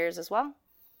from the ears as well.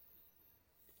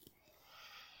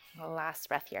 Last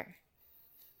breath here.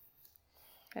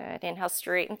 Good. Inhale,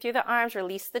 straighten through the arms,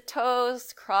 release the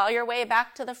toes, crawl your way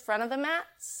back to the front of the mat.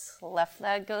 Left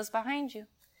leg goes behind you.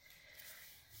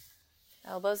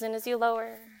 Elbows in as you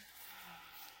lower.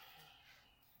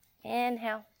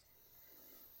 Inhale.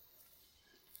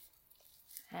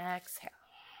 Exhale.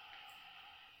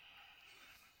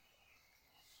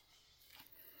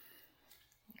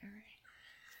 All right.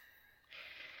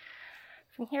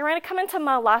 From here, we're going to come into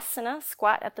Malasana,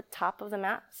 squat at the top of the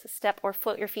mat. So step or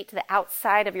float your feet to the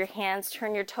outside of your hands.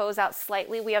 Turn your toes out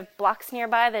slightly. We have blocks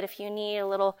nearby that if you need a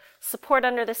little support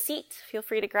under the seat, feel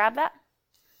free to grab that.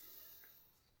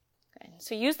 Good.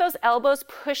 So use those elbows,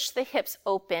 push the hips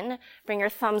open. Bring your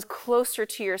thumbs closer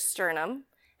to your sternum.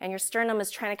 And your sternum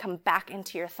is trying to come back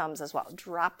into your thumbs as well.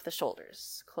 Drop the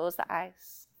shoulders. Close the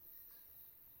eyes.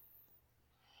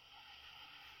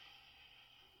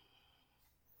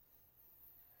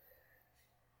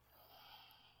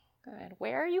 Good.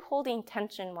 Where are you holding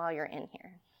tension while you're in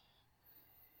here?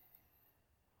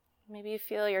 Maybe you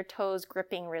feel your toes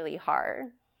gripping really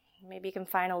hard. Maybe you can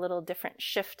find a little different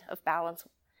shift of balance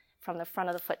from the front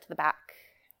of the foot to the back.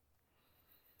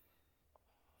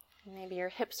 Maybe your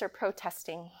hips are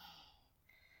protesting.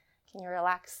 Can you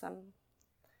relax them?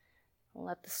 And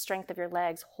let the strength of your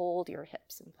legs hold your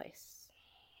hips in place.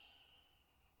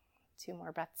 2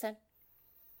 more breaths in.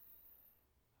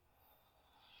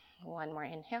 1 more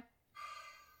inhale.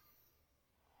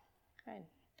 Good.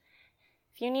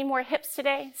 If you need more hips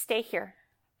today, stay here.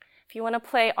 If you want to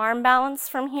play arm balance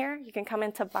from here, you can come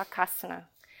into Bakasana.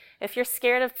 If you're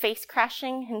scared of face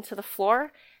crashing into the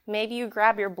floor, maybe you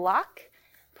grab your block,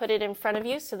 put it in front of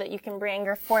you so that you can bring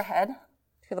your forehead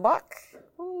to the block.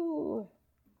 Ooh.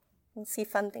 And see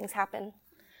fun things happen.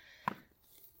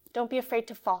 Don't be afraid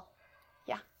to fall.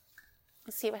 Yeah.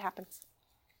 Let's see what happens.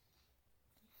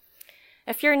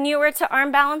 If you're newer to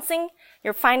arm balancing,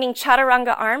 you're finding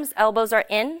chaturanga arms. Elbows are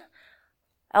in.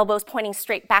 Elbows pointing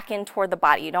straight back in toward the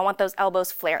body. You don't want those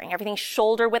elbows flaring. Everything's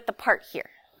shoulder width apart here.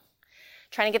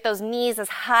 Trying to get those knees as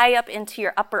high up into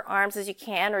your upper arms as you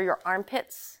can, or your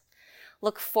armpits.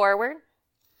 Look forward.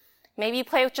 Maybe you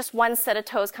play with just one set of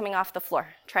toes coming off the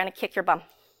floor, trying to kick your bum.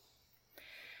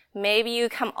 Maybe you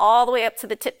come all the way up to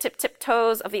the tip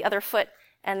toes of the other foot,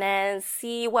 and then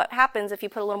see what happens if you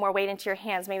put a little more weight into your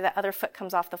hands. Maybe that other foot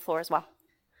comes off the floor as well.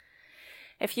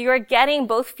 If you are getting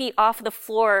both feet off the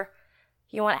floor,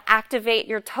 you want to activate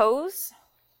your toes.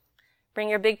 Bring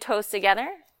your big toes together.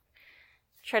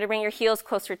 Try to bring your heels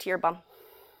closer to your bum.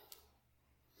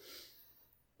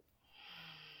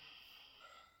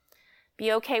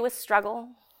 Be okay with struggle.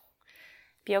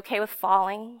 Be okay with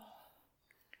falling.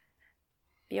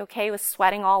 Be okay with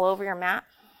sweating all over your mat.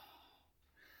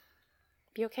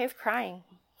 Be okay with crying.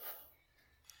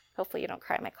 Hopefully you don't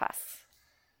cry in my class.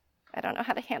 I don't know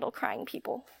how to handle crying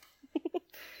people.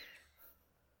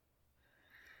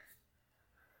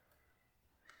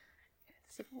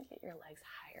 See if you can get your legs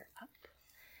higher up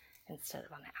instead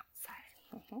of on the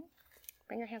outside.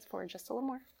 Bring your hands forward just a little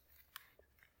more.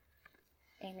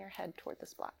 Aim your head toward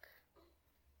this block.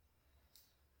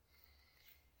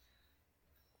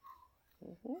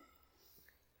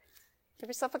 Give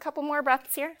yourself a couple more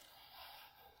breaths here.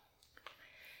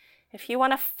 If you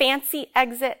want a fancy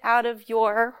exit out of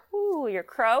your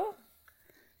crow,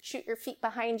 shoot your feet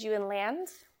behind you and land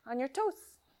on your toes.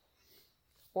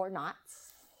 Or not.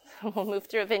 We'll move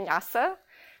through a vinyasa.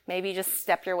 Maybe just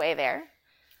step your way there.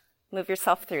 Move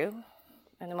yourself through.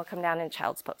 And then we'll come down in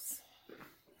child's pose.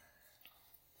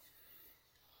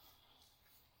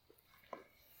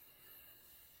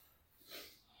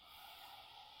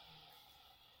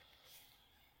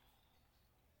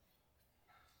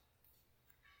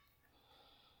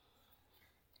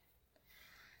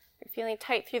 If you're feeling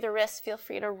tight through the wrists, feel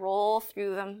free to roll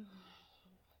through them.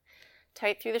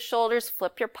 Tight through the shoulders,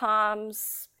 flip your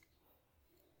palms.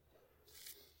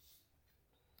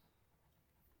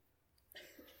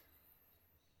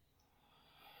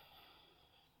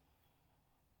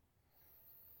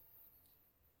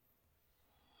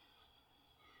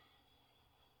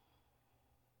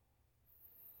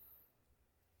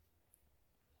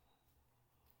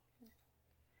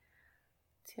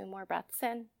 Two more breaths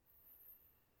in.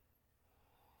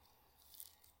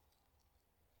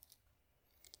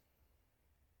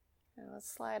 And let's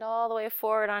slide all the way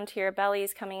forward onto your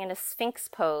bellies, coming into Sphinx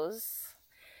pose.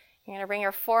 You're going to bring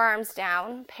your forearms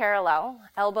down, parallel,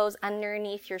 elbows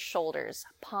underneath your shoulders,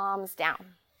 palms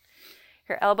down.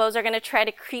 Your elbows are going to try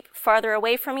to creep farther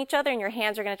away from each other, and your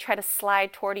hands are going to try to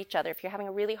slide toward each other. If you're having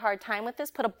a really hard time with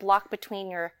this, put a block between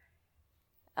your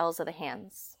L's of the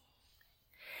hands.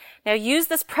 Now use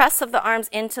this press of the arms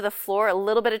into the floor, a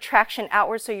little bit of traction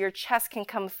outward so your chest can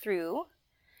come through.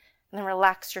 And then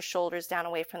relax your shoulders down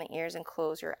away from the ears and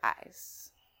close your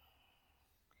eyes.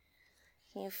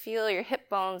 Can you feel your hip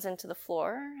bones into the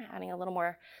floor, adding a little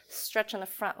more stretch on the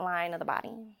front line of the body?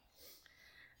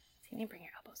 So you need to bring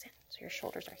your elbows in. So your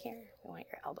shoulders are here. We want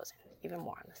your elbows in, even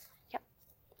more on this. Yep.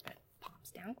 Good.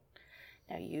 Palms down.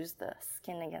 Now use the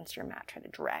skin against your mat. Try to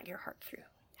drag your heart through.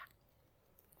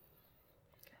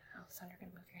 So you're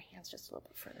going to move your hands just a little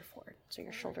bit further forward. So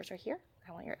your shoulders are here.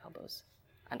 I want your elbows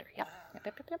under. Yep.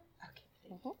 Yep.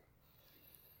 Okay. Mm-hmm.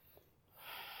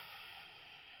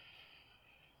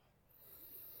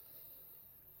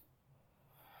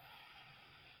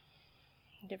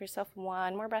 Give yourself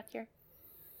one more breath here.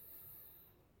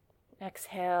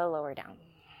 Exhale, lower down.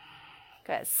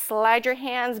 Good. Slide your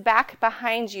hands back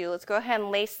behind you. Let's go ahead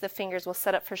and lace the fingers. We'll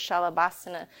set up for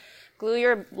Shalabhasana. Glue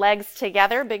your legs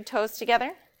together, big toes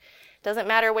together. Doesn't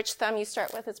matter which thumb you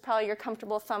start with, it's probably your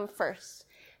comfortable thumb first.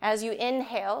 As you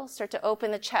inhale, start to open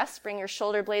the chest, bring your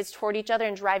shoulder blades toward each other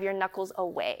and drive your knuckles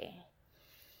away.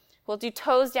 We'll do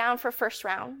toes down for first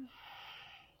round.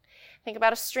 Think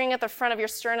about a string at the front of your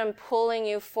sternum pulling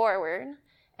you forward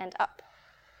and up.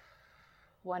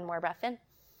 One more breath in.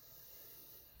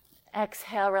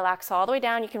 Exhale, relax all the way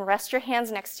down. You can rest your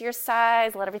hands next to your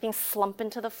sides, let everything slump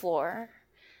into the floor.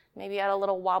 Maybe add a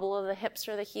little wobble of the hips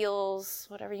or the heels,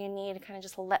 whatever you need to kind of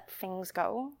just let things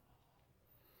go.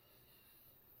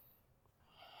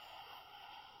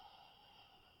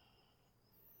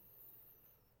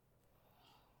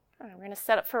 All right, we're going to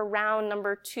set up for round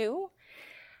number 2.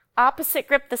 Opposite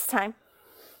grip this time.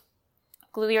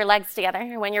 Glue your legs together.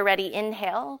 And when you're ready,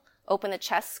 inhale, open the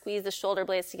chest, squeeze the shoulder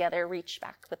blades together, reach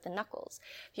back with the knuckles.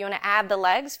 If you want to add the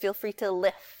legs, feel free to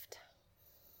lift.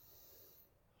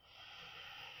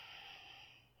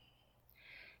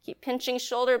 Keep pinching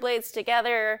shoulder blades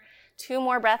together. 2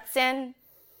 more breaths in.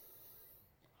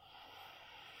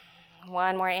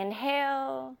 1 more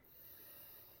inhale.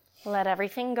 Let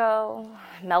everything go.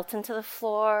 Melt into the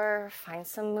floor. Find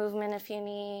some movement if you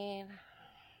need.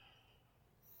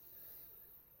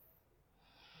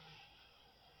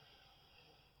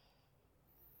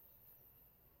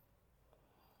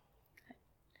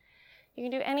 You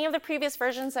can do any of the previous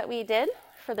versions that we did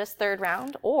for this 3rd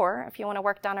round, or if you want to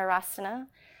work Dhanurasana,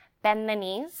 bend the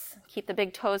knees, keep the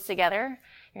big toes together.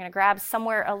 You're going to grab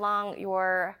somewhere along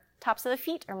your tops of the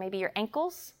feet or maybe your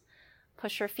ankles.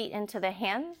 Push your feet into the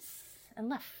hands and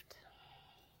lift.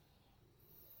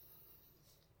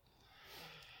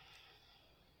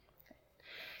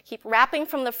 Keep wrapping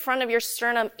from the front of your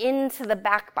sternum into the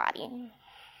back body.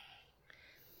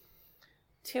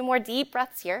 2 more deep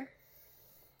breaths here.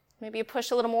 Maybe you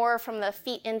push a little more from the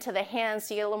feet into the hands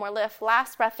so you get a little more lift.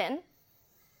 Last breath in.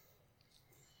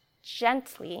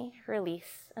 Gently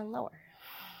release and lower.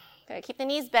 Okay, keep the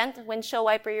knees bent. Windshield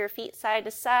wiper your feet side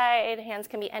to side. Hands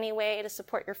can be any way to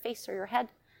support your face or your head.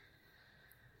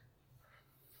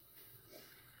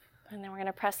 And then we're going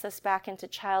to press this back into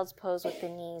child's pose with the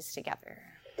knees together.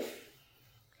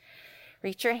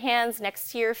 Reach your hands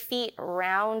next to your feet,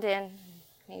 round in.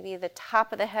 Maybe the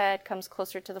top of the head comes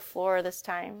closer to the floor this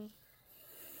time.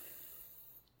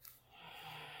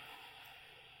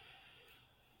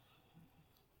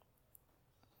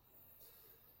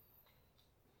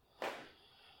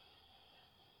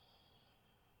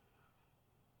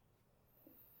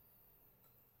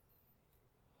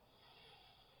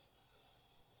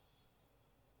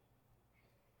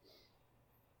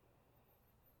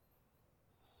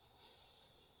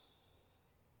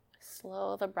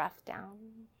 Slow the breath down.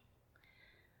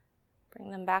 Bring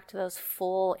them back to those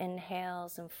full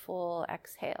inhales and full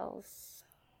exhales.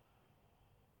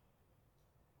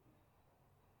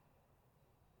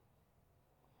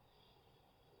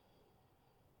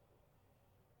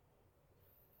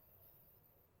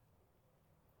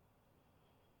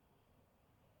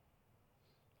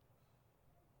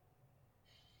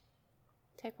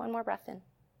 Take 1 more breath in.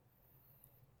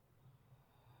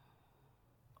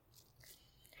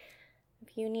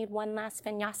 If you need one last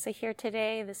vinyasa here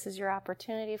today, this is your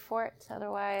opportunity for it.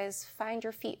 Otherwise, find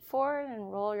your feet forward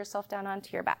and roll yourself down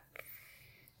onto your back.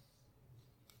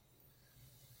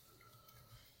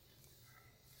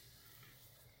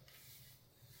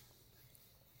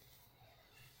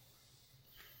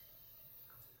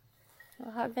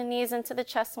 We'll hug the knees into the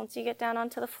chest once you get down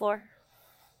onto the floor.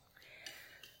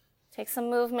 Take some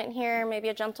movement here, maybe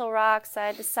a gentle rock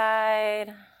side to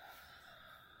side.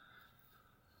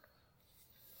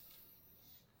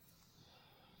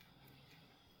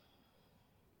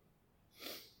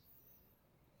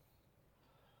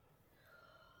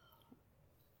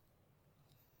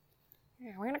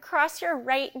 We're going to cross your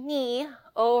right knee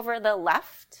over the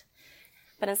left,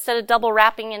 but instead of double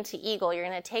wrapping into eagle, you're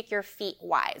going to take your feet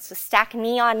wide. So stack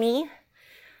knee on knee.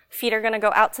 Feet are going to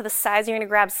go out to the sides. You're going to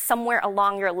grab somewhere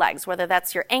along your legs, whether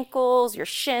that's your ankles, your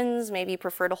shins. Maybe you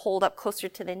prefer to hold up closer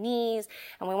to the knees.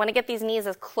 And we want to get these knees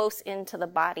as close into the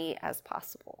body as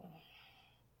possible.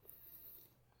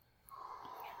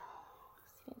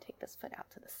 So you can take this foot out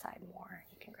to the side more.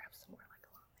 You can grab some more like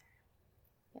along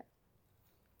there. Yeah.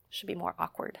 Should be more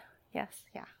awkward. Yes?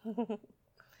 Yeah.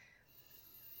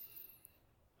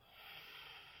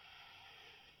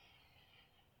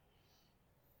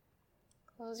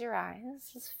 Close your eyes.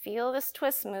 Just feel this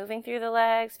twist moving through the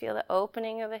legs. Feel the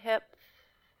opening of the hip.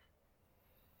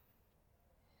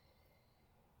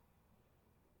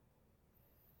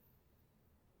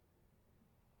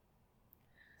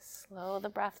 Slow the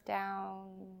breath down.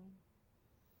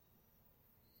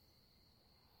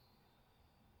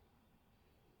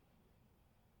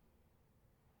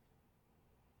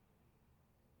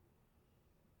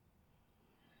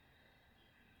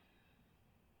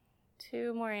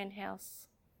 Two more inhales.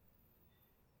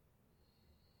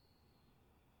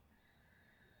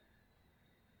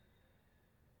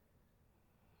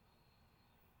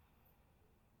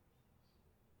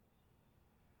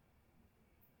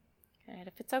 Good.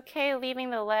 If it's okay leaving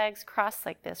the legs crossed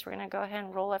like this, we're going to go ahead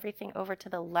and roll everything over to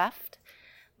the left,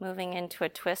 moving into a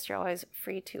twist. You're always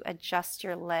free to adjust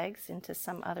your legs into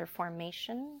some other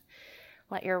formation.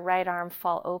 Let your right arm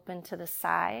fall open to the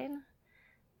side.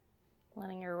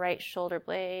 Letting your right shoulder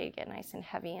blade get nice and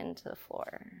heavy into the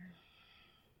floor.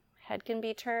 Head can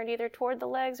be turned either toward the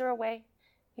legs or away.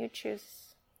 You choose.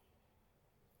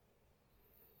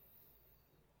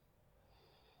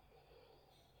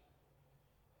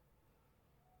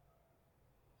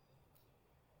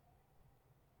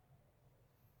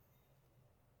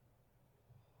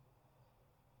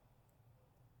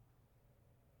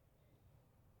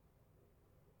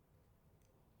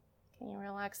 Can you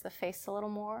relax the face a little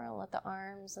more? Let the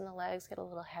arms and the legs get a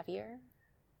little heavier.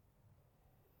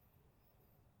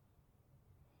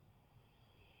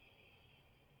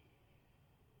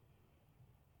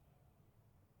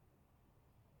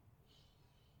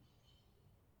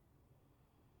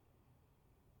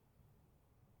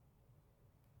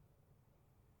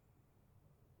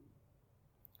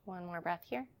 One more breath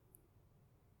here.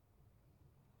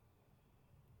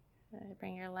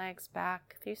 Bring your legs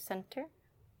back through center.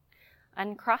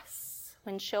 Uncross.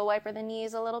 Windshield wiper the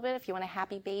knees a little bit. If you want a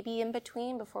happy baby in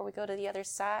between before we go to the other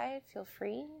side, feel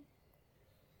free.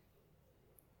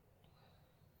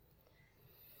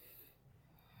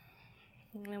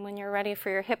 And when you're ready for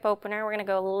your hip opener, we're going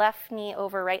to go left knee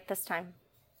over right this time.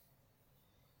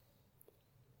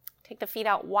 Take the feet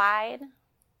out wide.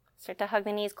 Start to hug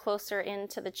the knees closer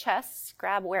into the chest.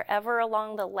 Grab wherever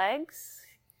along the legs.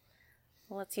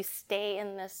 It lets you stay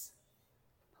in this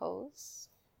pose.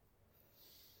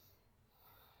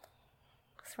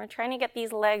 So we're trying to get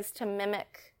these legs to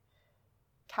mimic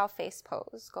cow face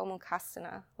pose,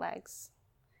 Gomukhasana legs.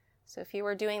 So if you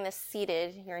were doing this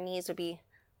seated, your knees would be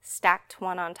stacked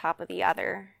one on top of the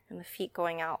other and the feet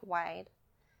going out wide.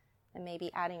 And maybe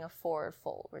adding a forward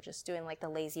fold. We're just doing like the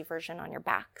lazy version on your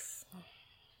backs.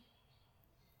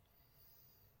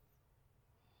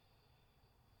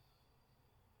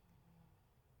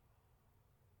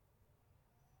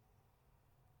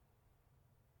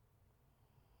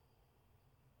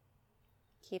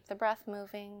 Keep the breath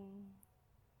moving.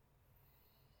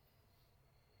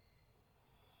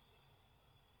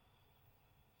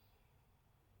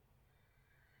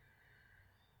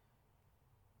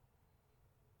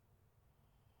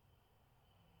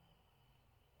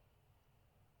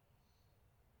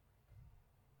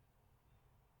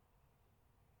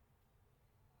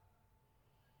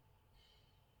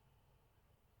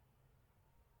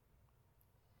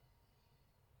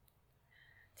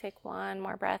 Take one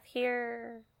more breath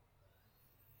here.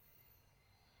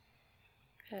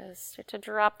 Start to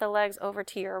drop the legs over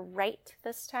to your right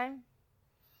this time.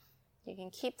 You can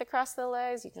keep the cross of the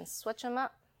legs. You can switch them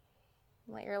up.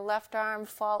 Let your left arm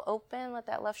fall open. Let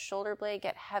that left shoulder blade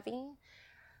get heavy.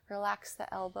 Relax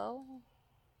the elbow.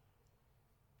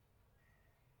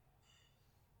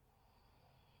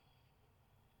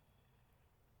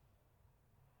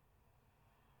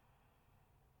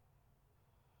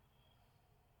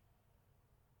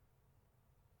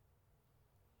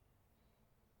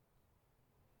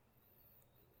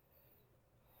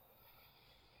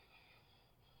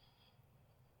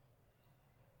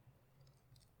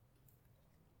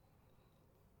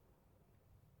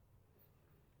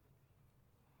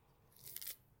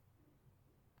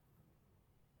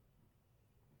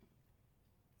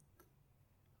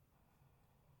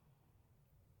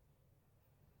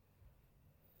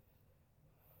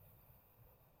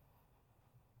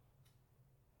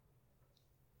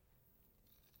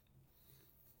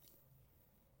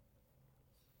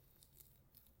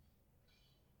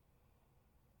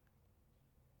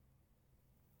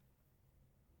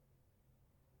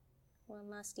 One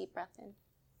last deep breath in.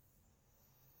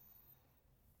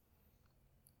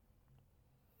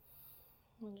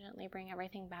 And gently bring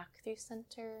everything back through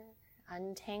center.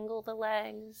 Untangle the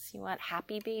legs. You want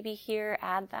happy baby here,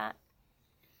 add that.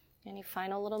 Any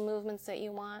final little movements that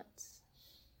you want.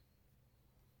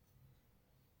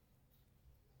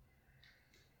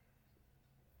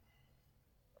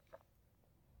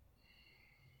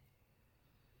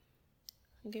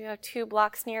 We do have 2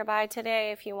 blocks nearby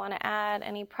today if you want to add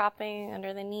any propping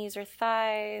under the knees or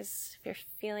thighs. If you're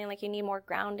feeling like you need more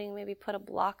grounding, maybe put a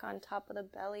block on top of the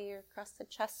belly or across the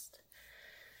chest.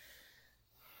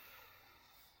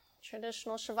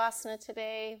 Traditional Shavasana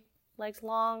today, legs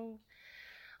long,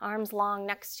 arms long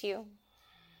next to you.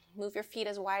 Move your feet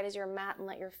as wide as your mat and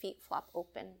let your feet flop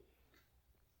open.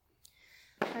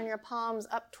 Turn your palms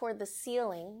up toward the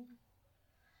ceiling.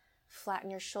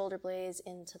 Flatten your shoulder blades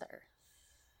into the earth.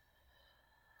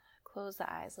 Close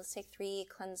the eyes. Let's take 3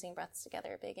 cleansing breaths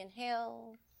together. Big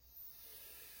inhale.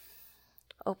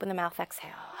 Open the mouth,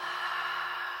 exhale.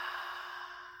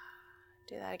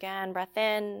 Do that again. Breath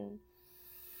in.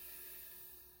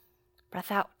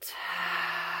 Breath out.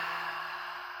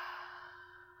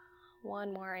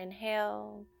 One more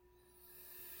inhale.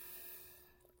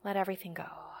 Let everything go.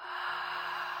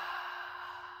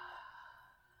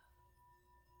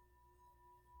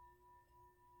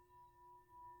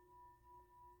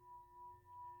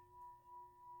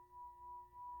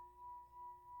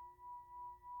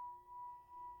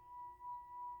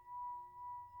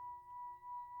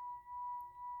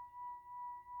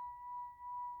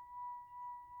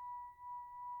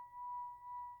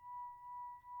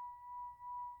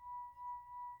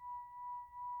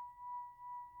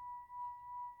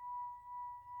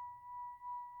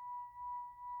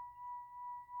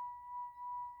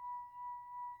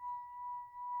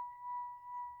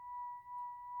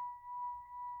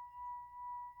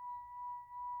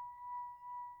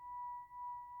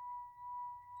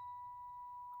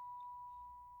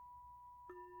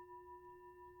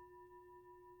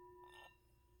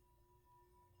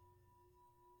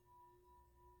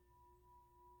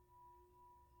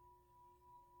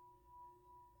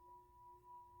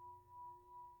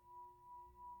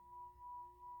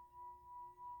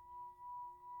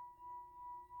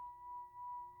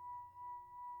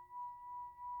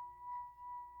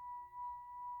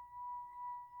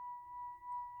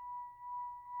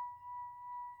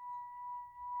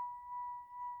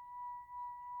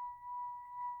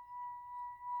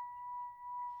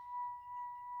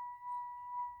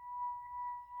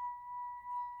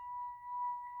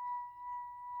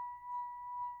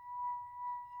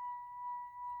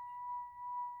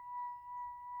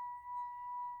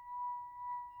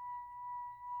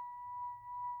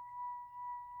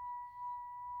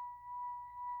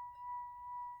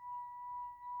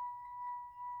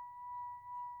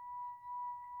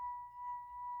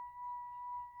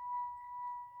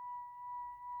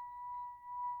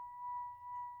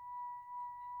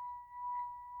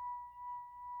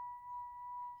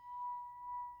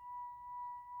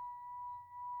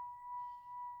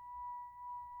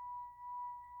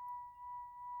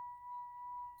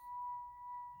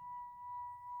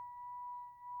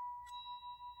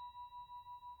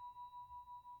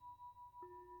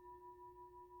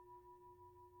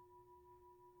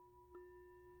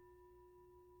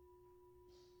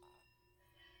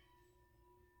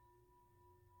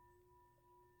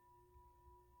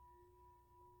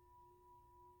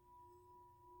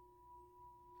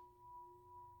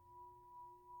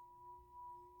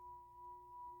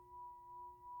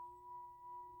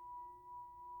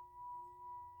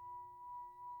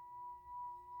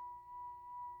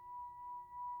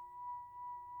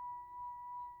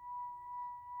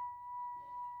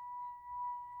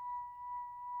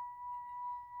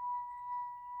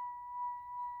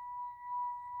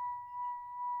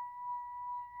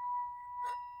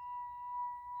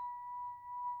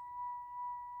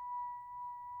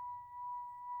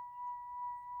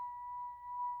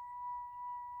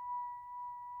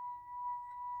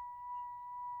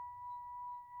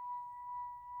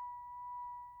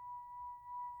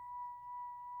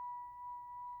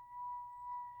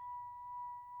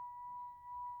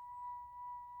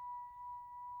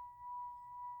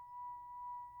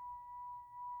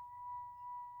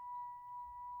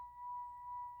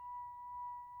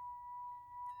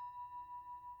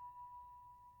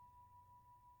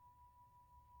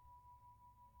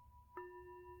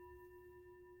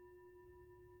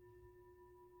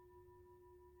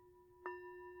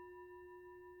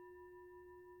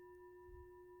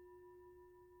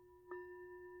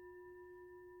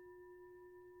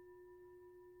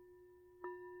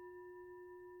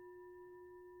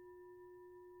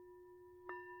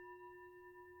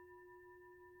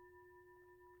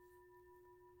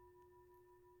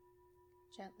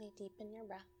 Gently deepen your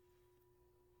breath.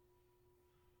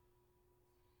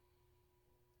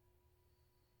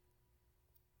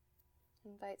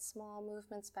 Invite small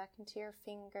movements back into your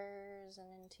fingers and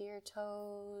into your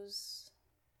toes.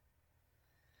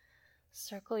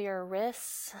 Circle your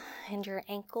wrists and your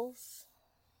ankles.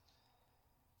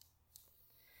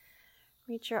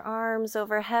 Reach your arms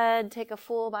overhead. Take a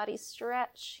full body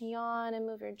stretch. Yawn and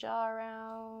move your jaw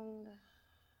around.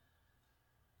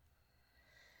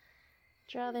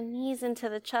 Draw the knees into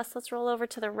the chest. Let's roll over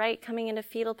to the right, coming into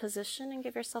fetal position, and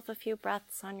give yourself a few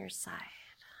breaths on your side.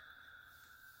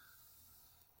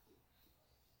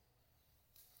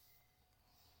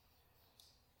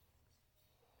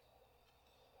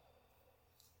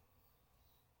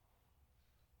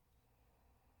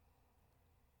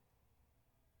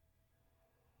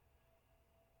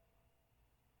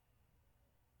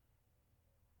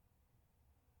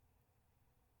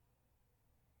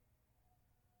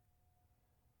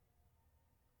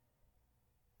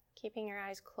 Keeping your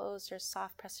eyes closed or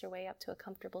soft, press your way up to a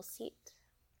comfortable seat.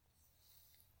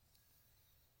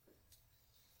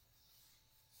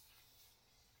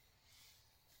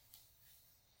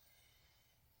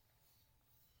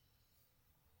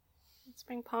 Let's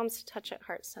bring palms to touch at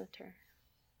heart center.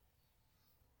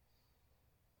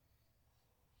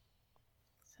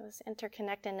 So this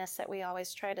interconnectedness that we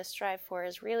always try to strive for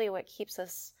is really what keeps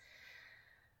us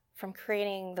from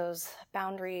creating those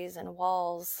boundaries and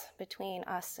walls between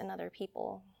us and other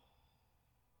people.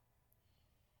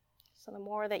 So the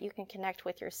more that you can connect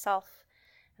with yourself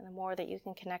and the more that you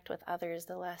can connect with others,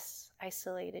 the less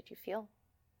isolated you feel.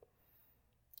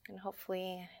 And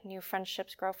hopefully new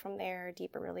friendships grow from there,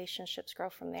 deeper relationships grow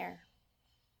from there.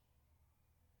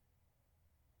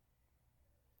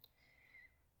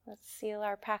 Let's seal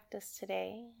our practice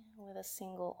today with a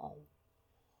single Om.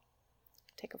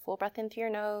 Take a full breath in through your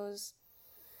nose.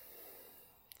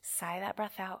 Sigh that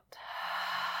breath out.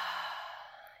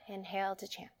 Inhale to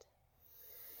chant.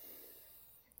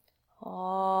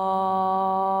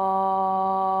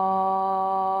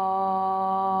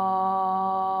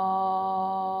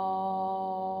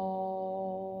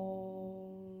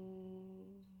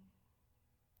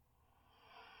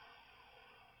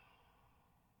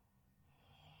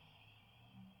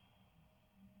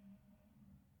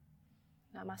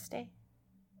 Namaste.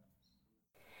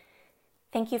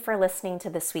 Thank you for listening to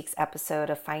this week's episode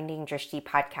of Finding Drishti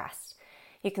podcast.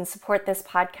 You can support this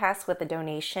podcast with a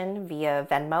donation via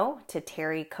Venmo to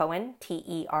Terry Cohen,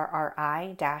 TERRI-KOEN,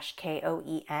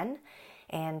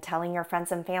 and telling your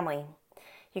friends and family.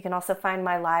 You can also find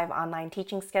my live online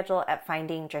teaching schedule at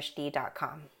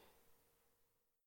findingdrishti.com.